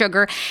 0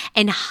 sugar,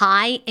 and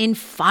high in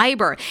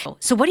fiber.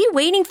 So what are you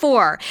waiting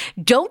for?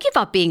 Don't give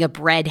up being a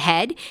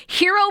breadhead.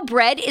 Hero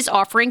Bread is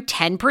offering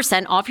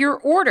 10% off your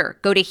order.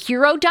 Go to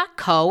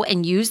hero.co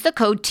and use the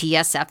code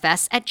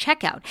TSFS at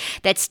checkout.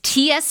 That's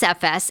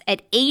TSFS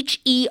at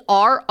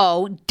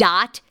HERO.CO.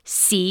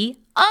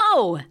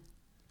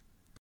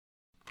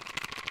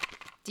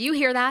 Do you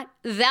hear that?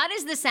 That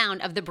is the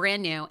sound of the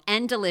brand new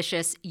and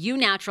delicious Eu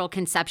Natural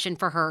Conception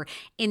for Her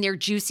in their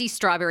juicy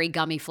strawberry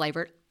gummy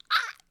flavor.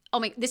 Oh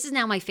my, this is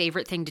now my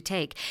favorite thing to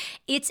take.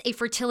 It's a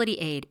fertility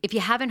aid. If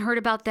you haven't heard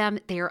about them,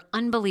 they are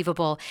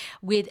unbelievable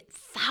with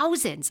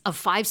thousands of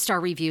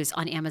 5-star reviews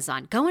on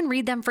Amazon. Go and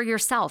read them for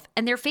yourself.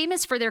 And they're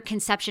famous for their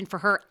Conception for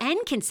Her and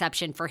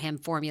Conception for Him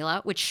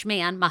formula, which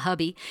Schman, my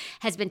hubby,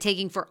 has been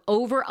taking for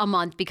over a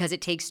month because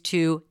it takes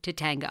 2 to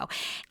tango.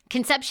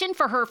 Conception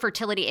for Her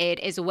fertility aid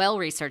is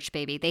well-researched,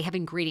 baby. They have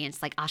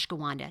ingredients like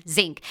ashwagandha,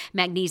 zinc,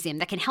 magnesium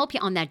that can help you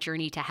on that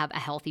journey to have a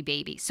healthy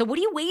baby. So what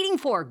are you waiting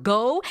for?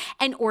 Go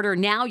and order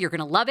now. You're going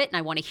to love it, and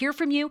I want to hear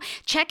from you.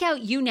 Check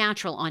out Eu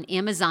Natural on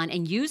Amazon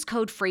and use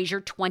code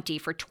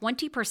Fraser20 for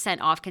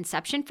 20% off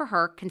Conception for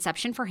Her,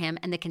 Conception for Him,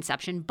 and the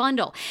Conception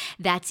Bundle.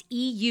 That's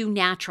EU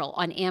Natural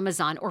on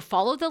Amazon, or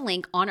follow the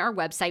link on our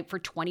website for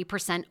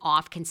 20%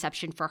 off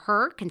Conception for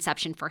Her,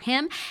 Conception for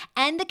Him,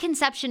 and the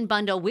Conception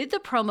Bundle with the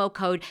promo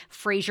code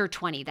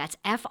Fraser20. That's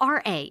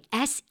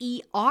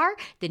FRASER,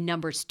 the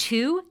numbers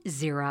 20.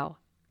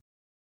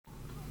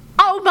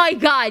 Oh my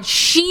God,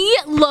 she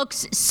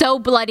looks so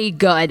bloody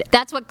good.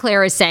 That's what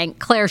Claire is saying.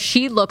 Claire,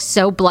 she looks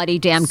so bloody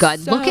damn good.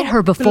 So look at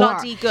her before.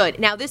 Bloody good.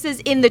 Now, this is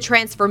in the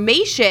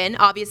transformation,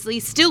 obviously,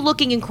 still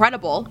looking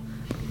incredible.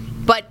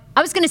 But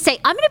I was going to say,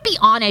 I'm going to be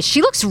honest,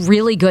 she looks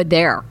really good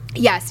there.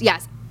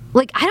 yes.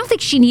 Like, I don't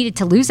think she needed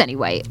to lose any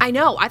weight. I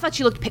know. I thought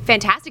she looked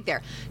fantastic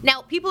there.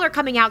 Now, people are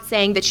coming out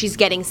saying that she's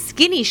getting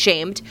skinny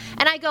shamed,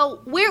 and I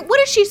go, where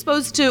is she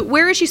supposed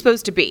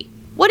to be?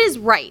 What is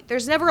right?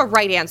 There's never a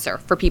right answer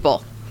for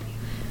people.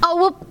 Oh,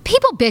 well,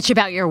 people bitch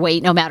about your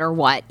weight no matter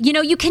what. You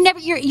know, you're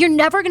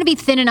never going to be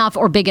thin enough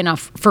or big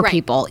enough for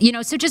people, you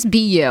know, so just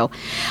be you.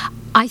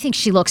 I think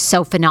she looks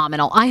so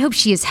phenomenal. I hope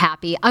she is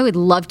happy. I would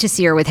love to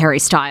see her with Harry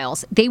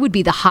Styles. They would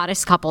be the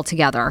hottest couple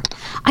together.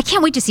 I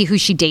can't wait to see who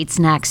she dates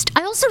next.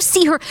 I also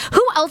see her,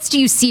 who else do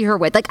you see her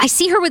with? Like, I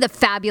see her with a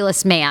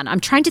fabulous man. I'm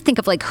trying to think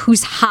of like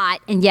who's hot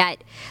and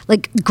yet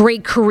like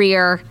great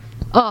career.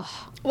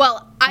 Oh.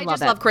 Well, I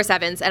just love Chris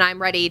Evans, and I'm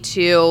ready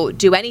to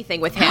do anything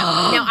with him.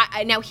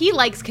 Now he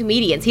likes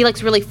comedians. He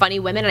likes really funny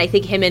women, and I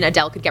think him and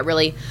Adele could get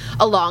really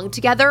along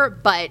together,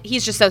 but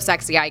he's just so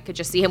sexy. I could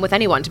just see him with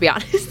anyone, to be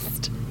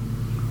honest.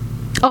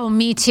 Oh,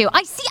 me too.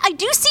 I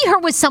do see her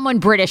with someone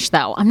British,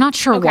 though. I'm not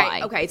sure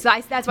why. Okay, so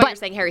that's why you're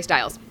saying Harry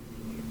Styles.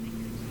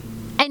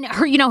 And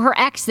her, you know, her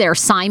ex there,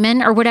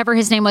 Simon, or whatever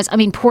his name was. I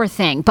mean, poor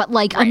thing. But,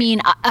 like, right. I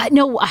mean,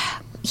 no...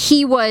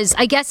 He was,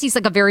 I guess he's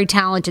like a very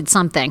talented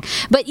something.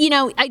 But, you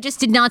know, I just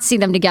did not see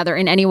them together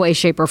in any way,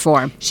 shape, or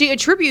form. She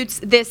attributes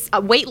this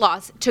weight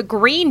loss to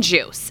green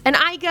juice. And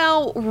I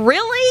go,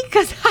 really?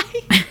 Because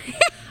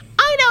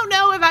I don't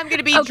know if I'm going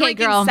to be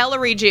drinking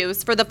celery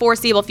juice for the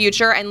foreseeable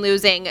future and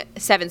losing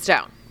 7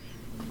 stone.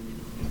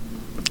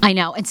 I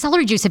know. And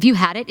celery juice, have you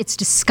had it? It's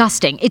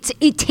disgusting.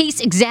 It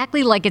tastes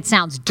exactly like it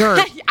sounds.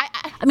 Dirt.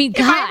 I mean,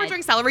 God. If I ever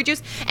drink celery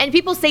juice, and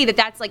people say that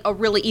that's like a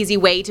really easy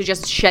way to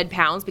just shed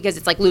pounds because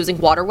it's like losing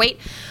water weight,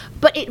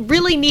 but it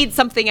really needs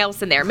something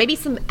else in there. Maybe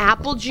some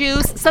apple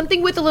juice,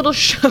 something with a little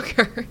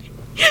sugar,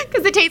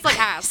 because it tastes like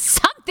ass.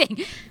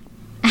 Something.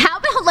 How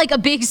about like a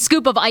big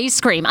scoop of ice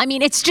cream? I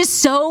mean, it's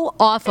just so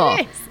awful.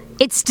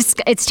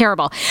 It's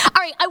terrible. All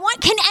right,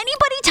 can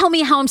anybody tell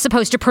me how I'm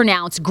supposed to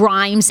pronounce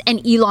Grimes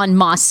and Elon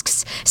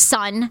Musk's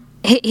son,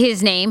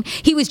 his name?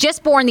 He was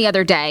just born the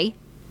other day.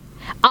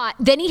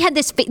 Then he had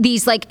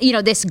these like, you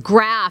know, this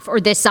graph or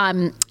this,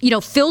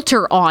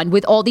 filter on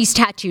with all these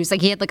tattoos.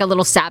 Like he had like a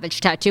little savage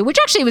tattoo, which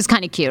actually was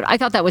kind of cute. I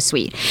thought that was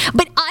sweet.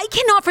 But I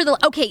cannot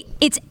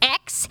it's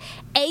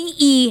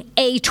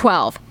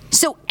XAEA12.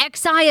 So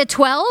Xia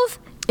 12?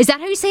 Is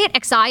that how you say it?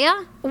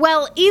 Xia?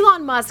 Well,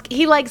 Elon Musk,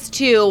 he likes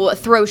to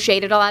throw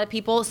shade at a lot of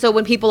people. So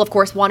when people, of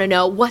course, want to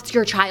know, what's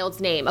your child's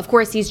name? Of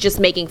course, he's just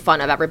making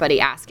fun of everybody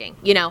asking.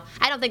 You know,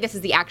 I don't think this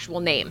is the actual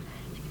name.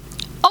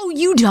 Oh,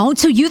 you don't?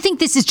 So you think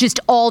this is just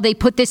they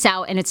put this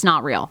out and it's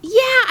not real? Yeah,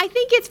 I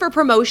think it's for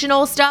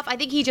promotional stuff. I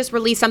think he just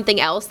released something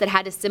else that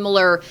had a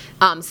similar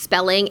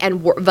spelling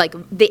and like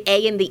the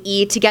A and the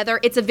E together.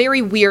 It's a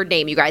very weird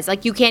name, you guys.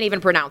 Like, you can't even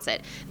pronounce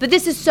it. But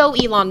this is so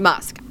Elon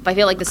Musk. I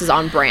feel like this is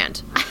on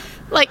brand.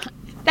 Like,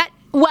 that.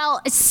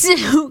 Well,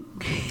 so...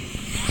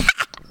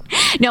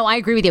 No, I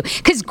agree with you.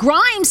 Because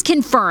Grimes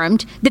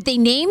confirmed that they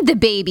named the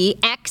baby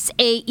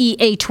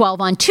XAEA12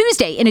 on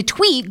Tuesday. In a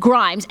tweet,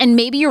 Grimes, and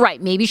maybe you're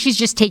right, maybe she's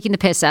just taking the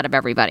piss out of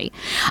everybody,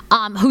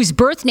 whose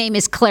birth name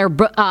is Claire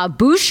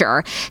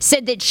Boucher,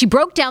 said that she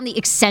broke down the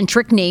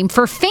eccentric name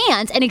for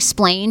fans and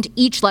explained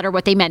each letter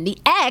what they meant. The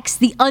X,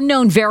 the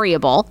unknown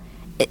variable,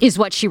 is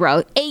what she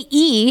wrote.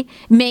 AE,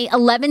 May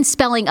 11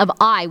 spelling of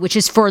I, which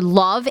is for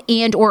love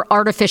and or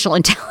artificial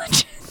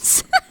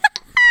intelligence.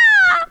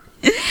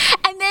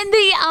 And then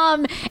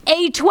the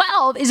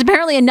A-12 is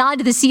apparently a nod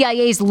to the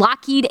CIA's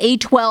Lockheed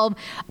A-12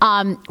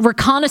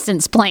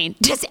 reconnaissance plane.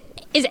 Is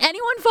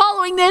anyone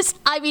following this?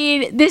 I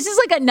mean, this is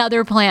like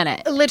another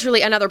planet.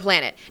 Literally another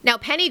planet. Now,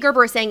 Penny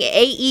Gerber is saying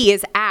AE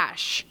is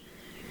Ash.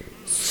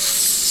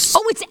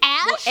 Oh, it's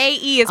Ash? Well,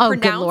 AE is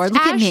pronounced good Lord.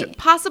 Look Ash, at me.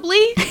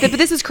 possibly. But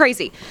this is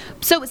crazy.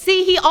 So,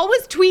 see, he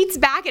always tweets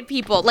back at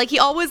people. Like, he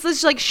always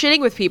is, like, shitting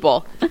with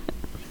people.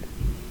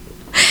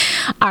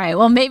 All right,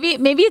 well, maybe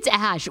it's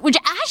Ash, which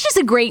Ash is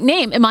a great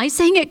name. Am I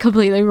saying it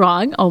completely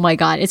wrong? Oh, my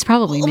God, it's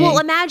probably me. Well,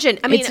 imagine.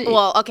 I mean,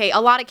 okay, a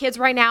lot of kids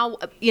right now,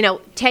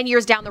 10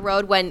 years down the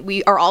road when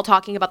we are all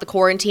talking about the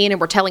quarantine and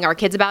we're telling our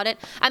kids about it,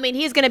 I mean,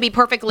 he's going to be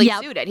perfectly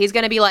suited. He's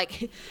going to be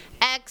like,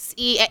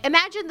 X-E.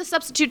 Imagine the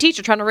substitute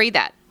teacher trying to read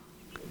that.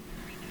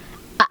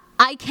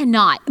 I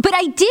cannot. But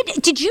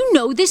did you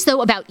know this,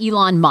 though, about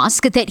Elon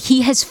Musk, that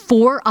he has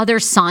 4 other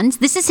sons?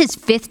 This is his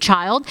 5th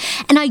child.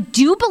 And I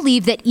do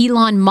believe that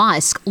Elon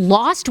Musk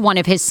lost one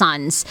of his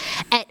sons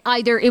at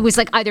either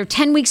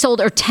 10 weeks old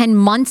or 10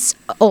 months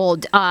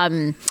old,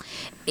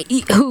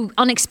 who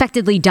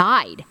unexpecedly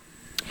died.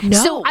 No.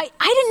 So I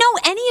didn't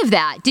know any of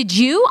that. Did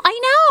you? I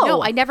know.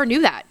 No, I never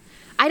knew that.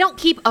 I don't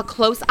keep a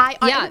close eye.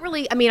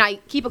 I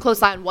keep a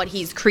close eye on what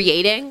he's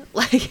creating,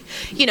 like,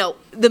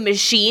 the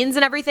machines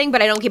and everything,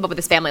 but I don't keep up with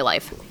his family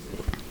life.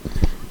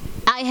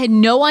 I had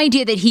no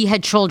idea that he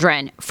had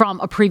children from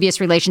a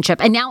previous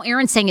relationship. And now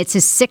Aaron's saying it's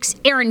his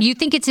 6th. Aaron, you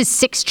think it's his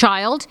 6th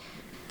child?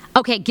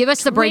 Okay, give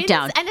us the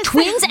breakdown.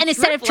 Twins and a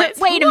set of triplets.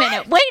 Wait a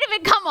minute.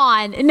 Come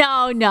on.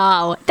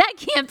 No. That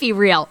can't be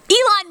real.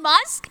 Elon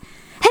Musk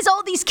has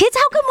all these kids.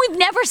 How come we've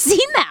never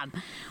seen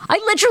them? I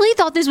literally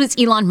thought this was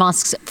Elon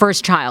Musk's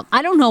first child.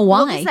 I don't know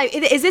why. Well,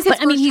 is this his first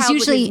child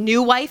with his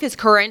new wife, his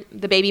current,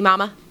 the baby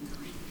mama?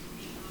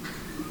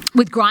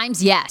 With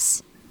Grimes,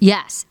 yes.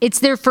 Yes. It's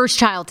their first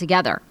child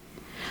together.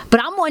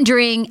 But I'm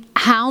wondering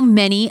how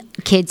many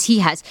kids he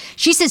has.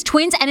 She says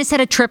twins and a set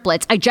of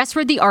triplets. I just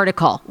read the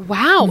article.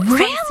 Wow.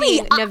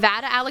 Really?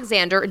 Nevada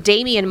Alexander,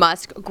 Damian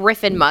Musk,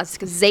 Griffin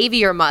Musk,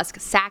 Xavier Musk,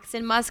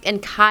 Saxon Musk,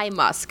 and Kai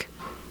Musk.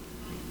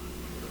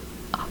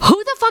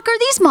 Who the fuck are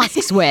these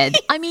Musks with?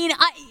 I mean,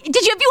 have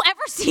you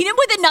ever seen him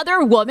with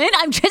another woman?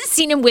 I've just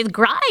seen him with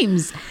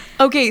Grimes.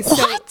 Okay, so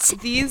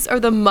these are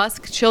the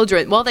Musk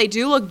children. Well, they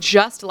do look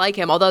just like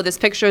him, although this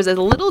picture is a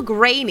little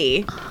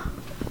grainy.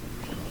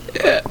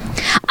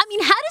 I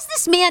mean, how does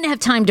this man have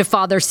time to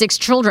father 6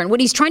 children when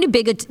he's trying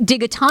to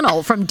dig a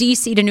tunnel from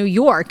D.C. to New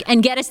York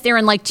and get us there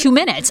in like 2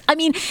 minutes? I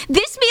mean,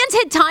 this man's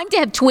had time to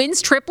have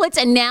twins, triplets,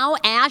 and now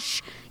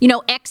Ash,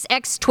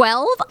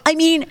 XX12. I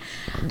mean,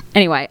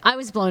 anyway, I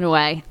was blown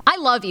away. I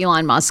love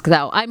Elon Musk,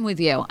 though. I'm with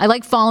you. I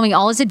like following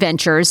all his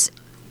adventures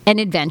and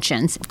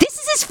inventions. This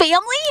is his family?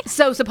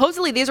 So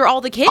supposedly these are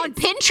all the kids. On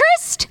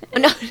Pinterest?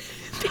 No.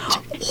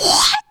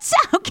 What?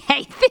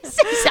 Okay, this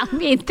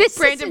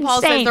Brandon is Paul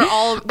insane.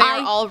 says they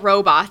are all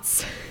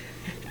robots.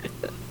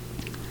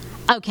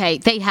 Okay,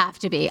 they have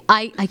to be.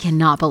 I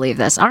cannot believe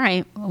this. All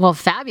right, well,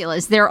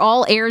 fabulous. They're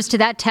all heirs to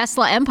that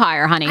Tesla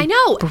empire, honey. I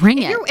know.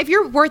 Bring it. If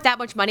you're worth that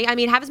much money, I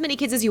mean, have as many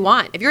kids as you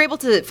want. If you're able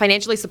to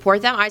financially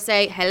support them, I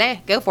say,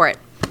 hele, go for it.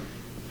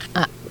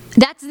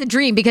 That's the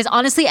dream, because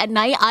honestly, at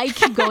night, I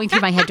keep going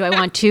through my head. Do I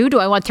want 2? Do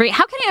I want 3?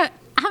 How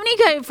many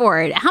can I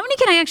afford? How many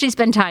can I actually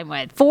spend time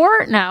with?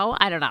 4? No,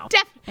 I don't know.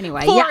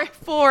 Anyway,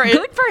 4.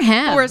 Good for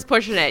him. 4 is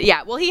pushing it.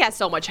 Yeah, well, he has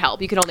so much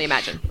help. You can only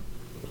imagine.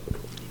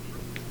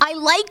 I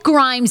like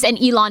Grimes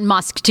and Elon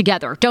Musk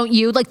together, don't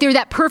you? Like, they're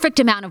that perfect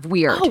amount of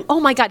weird. Oh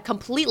my God,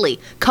 completely.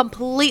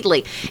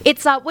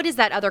 It's, what is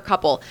that other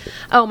couple?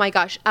 Oh my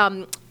gosh.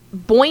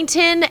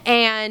 Boynton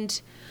and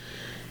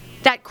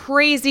that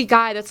crazy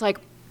guy that's like,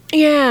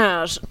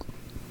 yes.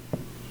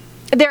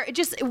 They're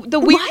just, the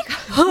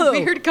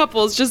weird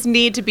couples just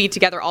need to be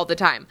together all the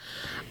time.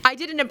 I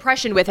did an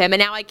impression with him, and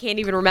now I can't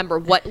even remember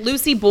what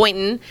Lucy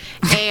Boynton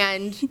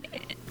and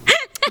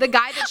the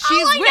guy that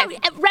she's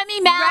with.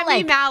 Remy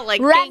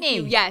Malik. Thank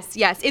you. Yes.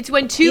 It's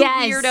when 2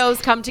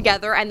 weirdos come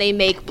together and they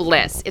make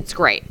bliss. It's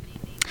great.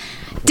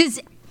 Does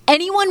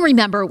anyone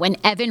remember when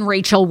Evan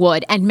Rachel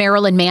Wood and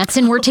Marilyn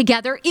Manson were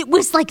together? It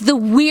was like the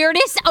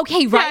weirdest.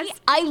 Okay, right? Yes.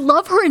 I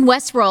love her in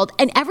Westworld,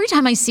 and every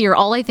time I see her,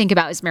 all I think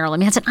about is Marilyn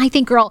Manson. I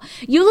think, girl,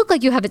 you look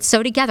like you have it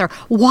so together.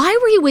 Why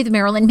were you with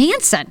Marilyn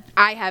Manson?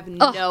 I have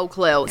no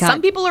clue. God.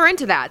 Some people are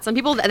into that. Some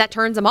people, that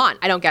turns them on.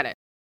 I don't get it.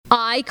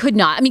 I could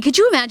not. I mean, could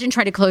you imagine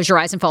trying to close your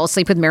eyes and fall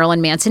asleep with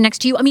Marilyn Manson next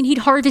to you? I mean, he'd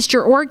harvest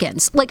your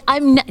organs. Like,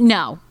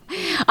 no.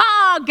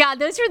 Oh, God,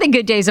 those were the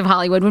good days of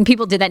Hollywood when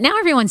people did that. Now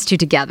everyone's too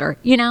together.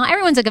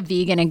 Everyone's like a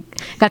vegan and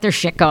got their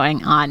shit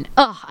going on.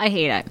 Oh, I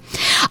hate it.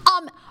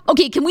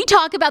 Okay, can we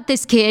talk about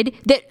this kid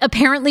that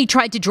apparently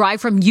tried to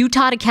drive from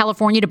Utah to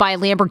California to buy a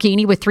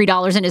Lamborghini with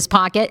 $3 in his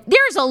pocket?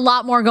 There's a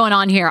lot more going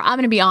on here. I'm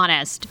going to be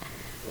honest.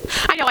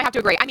 I know, I have to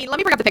agree. I mean, let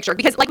me bring up the picture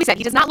because, like we said,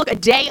 he does not look a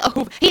day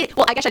over.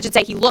 Well, I guess I should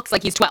say he looks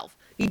like he's 12.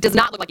 He does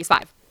not look like he's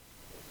 5.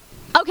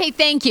 Okay,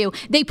 thank you.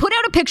 They put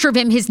out a picture of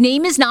him. His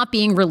name is not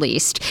being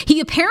released.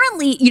 He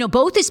apparently,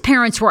 both his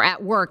parents were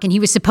at work and he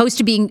was supposed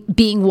to be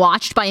being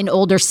watched by an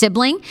older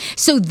sibling.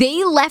 So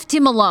they left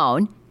him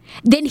alone.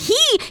 Then he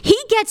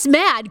gets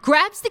mad,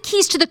 grabs the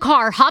keys to the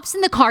car, hops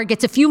in the car,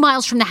 gets a few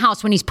miles from the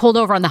house when he's pulled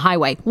over on the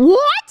highway.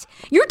 What?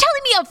 You're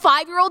telling me a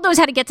 5-year-old knows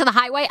how to get to the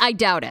highway? I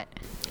doubt it.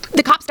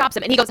 The cop stops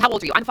him and he goes, how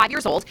old are you? I'm 5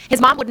 years old.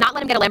 His mom would not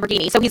let him get a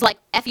Lamborghini. So he's like,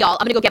 F y'all,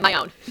 I'm going to go get my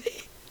own.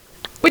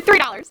 With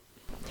 $3.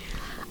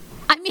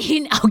 I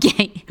mean,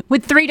 okay,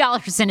 with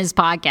 $3 in his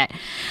pocket.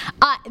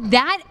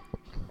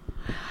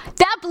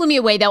 That blew me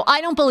away, though.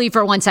 I don't believe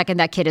for 1 second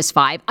that kid is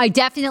 5. I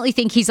definitely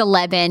think he's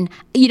 11.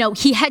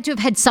 He had to have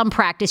had some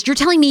practice. You're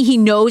telling me he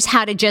knows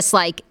how to just,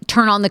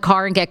 turn on the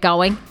car and get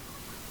going?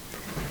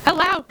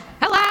 Hello?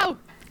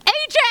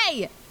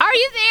 AJ, are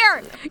you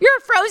there? You're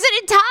frozen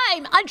in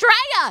time.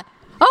 Andrea,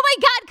 oh my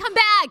God, come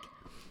back.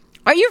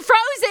 Are you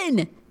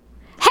frozen?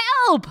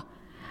 Help.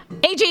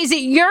 AJ, is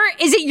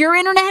it your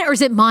internet or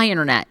is it my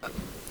internet?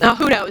 Oh,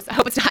 who knows? I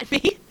hope it's not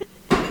me.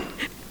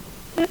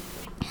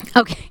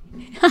 Okay.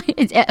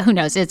 Who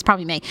knows? It's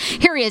probably me.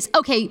 Here he is.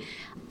 Okay.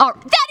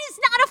 That is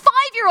not a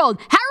 5-year-old.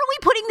 How are we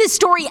putting this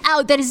story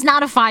out that is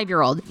not a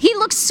 5-year-old? He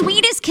looks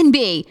sweet as can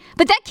be,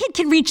 but that kid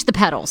can reach the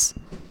pedals.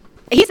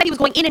 He said he was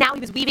going in and out.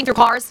 He was weaving through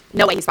cars.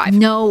 No way he's 5.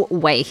 No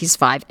way he's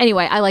 5.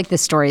 Anyway, I like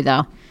this story,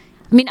 though.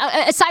 I mean,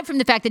 aside from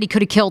the fact that he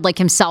could have killed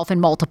himself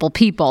and multiple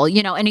people,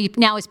 and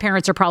now his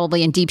parents are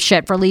probably in deep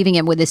shit for leaving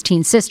him with his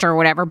teen sister or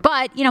whatever.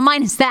 But,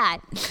 minus that,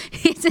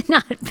 it's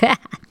not bad.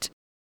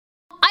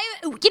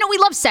 We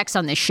love sex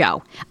on this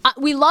show.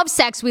 We love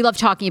sex. We love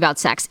talking about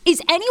sex.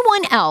 Is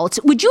anyone else,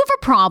 would you have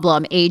a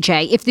problem,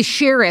 AJ, if the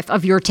sheriff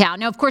of your town,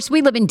 now, of course,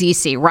 we live in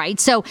D.C., right?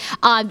 So,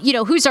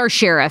 who's our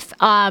sheriff?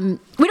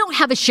 We don't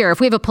have a sheriff.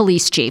 We have a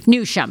police chief,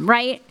 Newsham,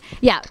 right?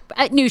 Yeah,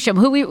 Newsham,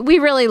 who we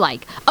really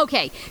like.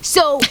 Okay,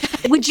 so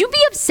would you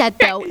be upset,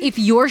 though, if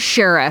your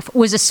sheriff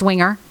was a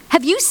swinger?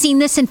 Have you seen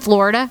this in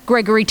Florida,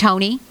 Gregory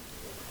Tony?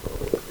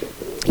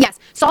 Yes.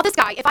 Saw this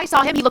guy. If I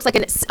saw him, he looks like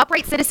an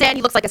upright citizen.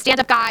 He looks like a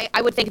stand-up guy.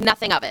 I would think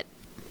nothing of it.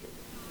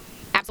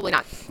 Absolutely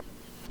not.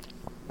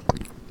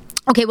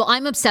 Okay, well,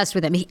 I'm obsessed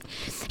with him. He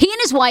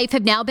and his wife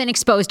have now been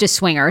exposed as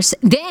swingers.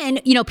 Then,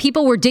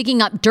 people were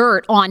digging up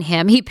dirt on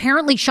him. He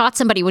apparently shot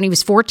somebody when he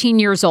was 14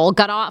 years old,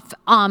 got off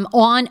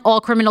on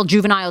all criminal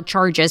juvenile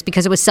charges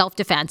because it was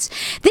self-defense.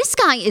 This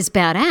guy is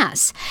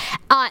badass.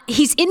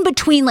 He's in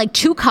between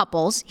 2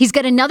 couples. He's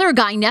got another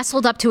guy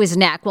nestled up to his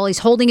neck while he's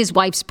holding his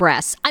wife's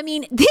breasts. I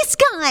mean, this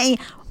guy,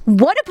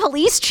 what a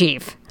police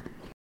chief.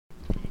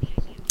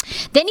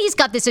 Then he's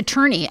got this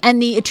attorney,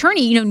 and the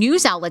attorney,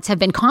 news outlets have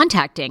been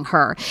contacting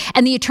her,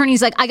 and the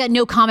attorney's like, I got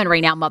no comment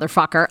right now,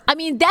 motherfucker. I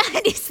mean,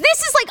 this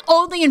is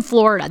only in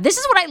Florida. This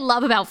is what I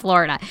love about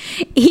Florida.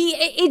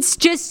 It's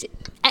just,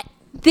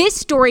 this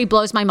story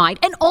blows my mind.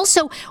 And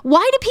also,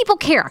 why do people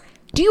care?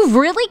 Do you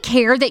really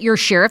care that your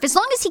sheriff, as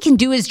long as he can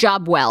do his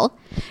job well,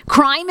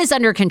 crime is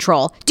under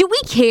control, do we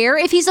care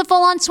if he's a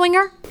full-on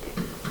swinger?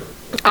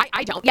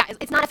 I don't. Yeah,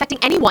 it's not affecting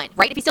anyone,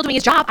 right? If he's still doing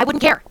his job, I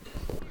wouldn't care.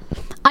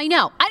 I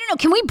know. I don't know.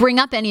 Can we bring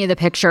up any of the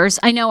pictures?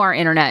 I know our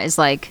internet is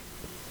I'm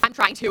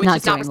trying to. It's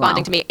just not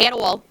responding to me. And a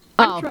wall.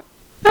 Oh.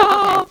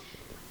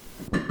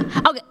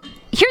 Okay.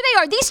 Here they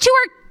are. These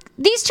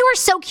two are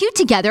so cute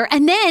together.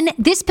 And then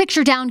this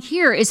picture down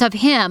here is of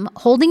him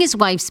holding his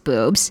wife's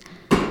boobs.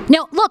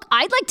 Now, look,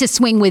 I'd like to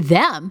swing with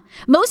them.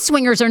 Most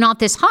swingers are not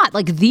this hot.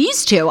 Like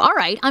these two. All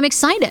right. I'm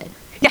excited.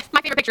 Yeah,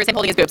 my favorite picture is him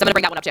holding his boobs. I'm going to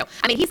bring that one up too.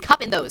 I mean, he's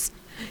cupping those.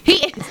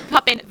 He is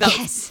cupping those.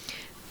 Yes.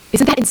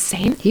 Isn't that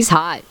insane? He's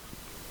hot.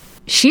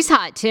 She's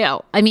hot too.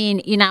 I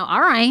mean,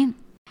 all right.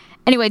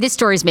 Anyway, this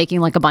story is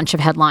making a bunch of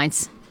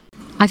headlines.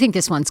 I think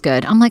this one's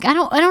good. I'm like, I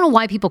don't know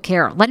why people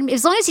care. Let him,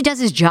 as long as he does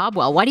his job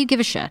well, why do you give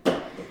a shit?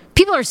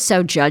 People are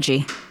so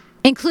judgy,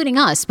 including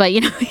us, but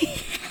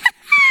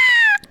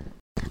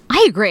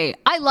I agree.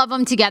 I love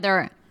them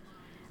together.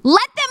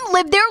 Let them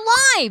live their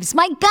lives.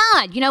 My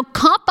God,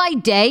 cop by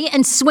day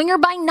and swinger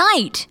by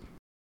night.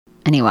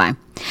 Anyway,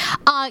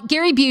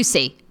 Gary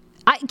Busey.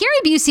 Gary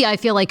Busey, I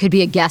feel like, could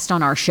be a guest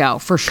on our show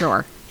for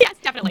sure. Yes,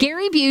 definitely.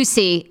 Gary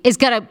Busey has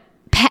got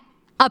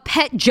a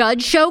pet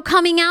judge show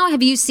coming out.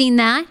 Have you seen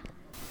that?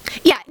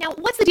 Yeah. Now,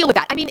 what's the deal with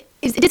that? I mean,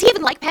 does he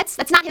even like pets?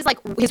 That's not his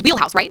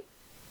wheelhouse, right?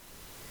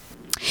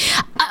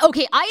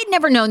 Okay, I had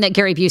never known that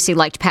Gary Busey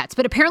liked pets,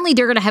 but apparently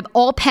they're going to have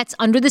all pets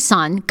under the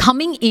sun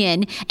coming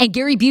in, and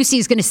Gary Busey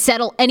is going to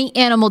settle any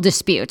animal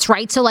disputes,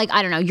 right? So, I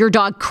don't know, your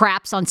dog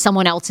craps on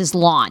someone else's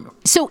lawn.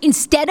 So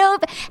instead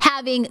of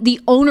having the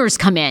owners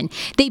come in,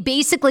 they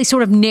basically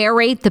sort of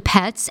narrate the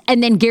pets,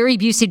 and then Gary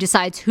Busey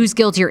decides who's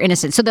guilty or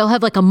innocent. So they'll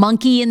have a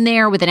monkey in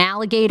there with an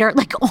alligator,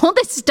 all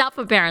this stuff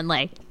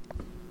apparently.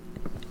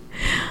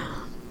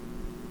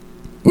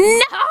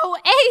 No,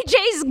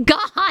 AJ's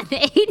gone.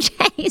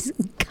 AJ's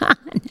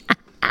gone.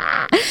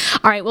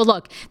 All right, well,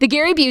 look, the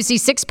Gary Busey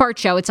 6-part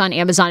show, it's on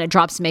Amazon. It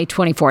drops May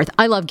 24th.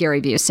 I love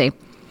Gary Busey.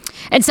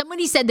 And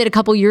somebody said that a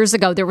couple years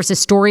ago, there was a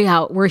story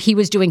out where he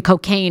was doing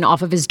cocaine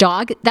off of his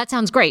dog. That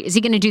sounds great. Is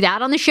he going to do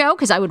that on the show?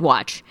 Because I would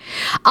watch.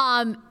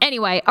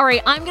 Anyway, all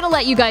right, I'm going to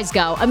let you guys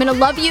go. I'm going to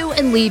love you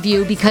and leave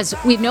you because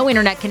we have no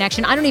internet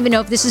connection. I don't even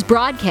know if this is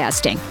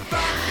broadcasting.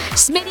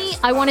 Smitty,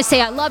 I want to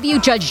say I love you.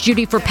 Judge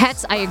Judy for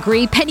Pets, I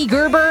agree. Penny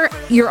Gerber,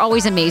 you're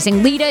always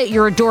amazing. Lita,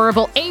 you're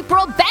adorable.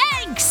 April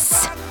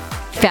Banks,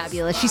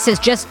 fabulous. She says,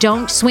 just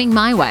don't swing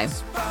my way.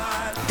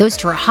 Those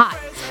two are hot.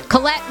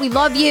 Colette, we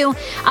love you.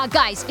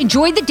 Guys,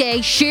 enjoy the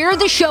day. Share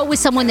the show with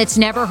someone that's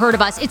never heard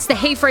of us. It's the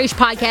Hey Frase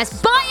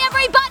podcast. Bye,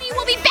 everybody.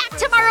 We'll be back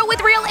tomorrow with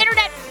Real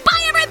Internet.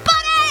 Bye, everybody.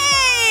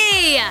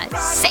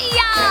 See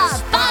ya.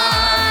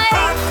 Bye.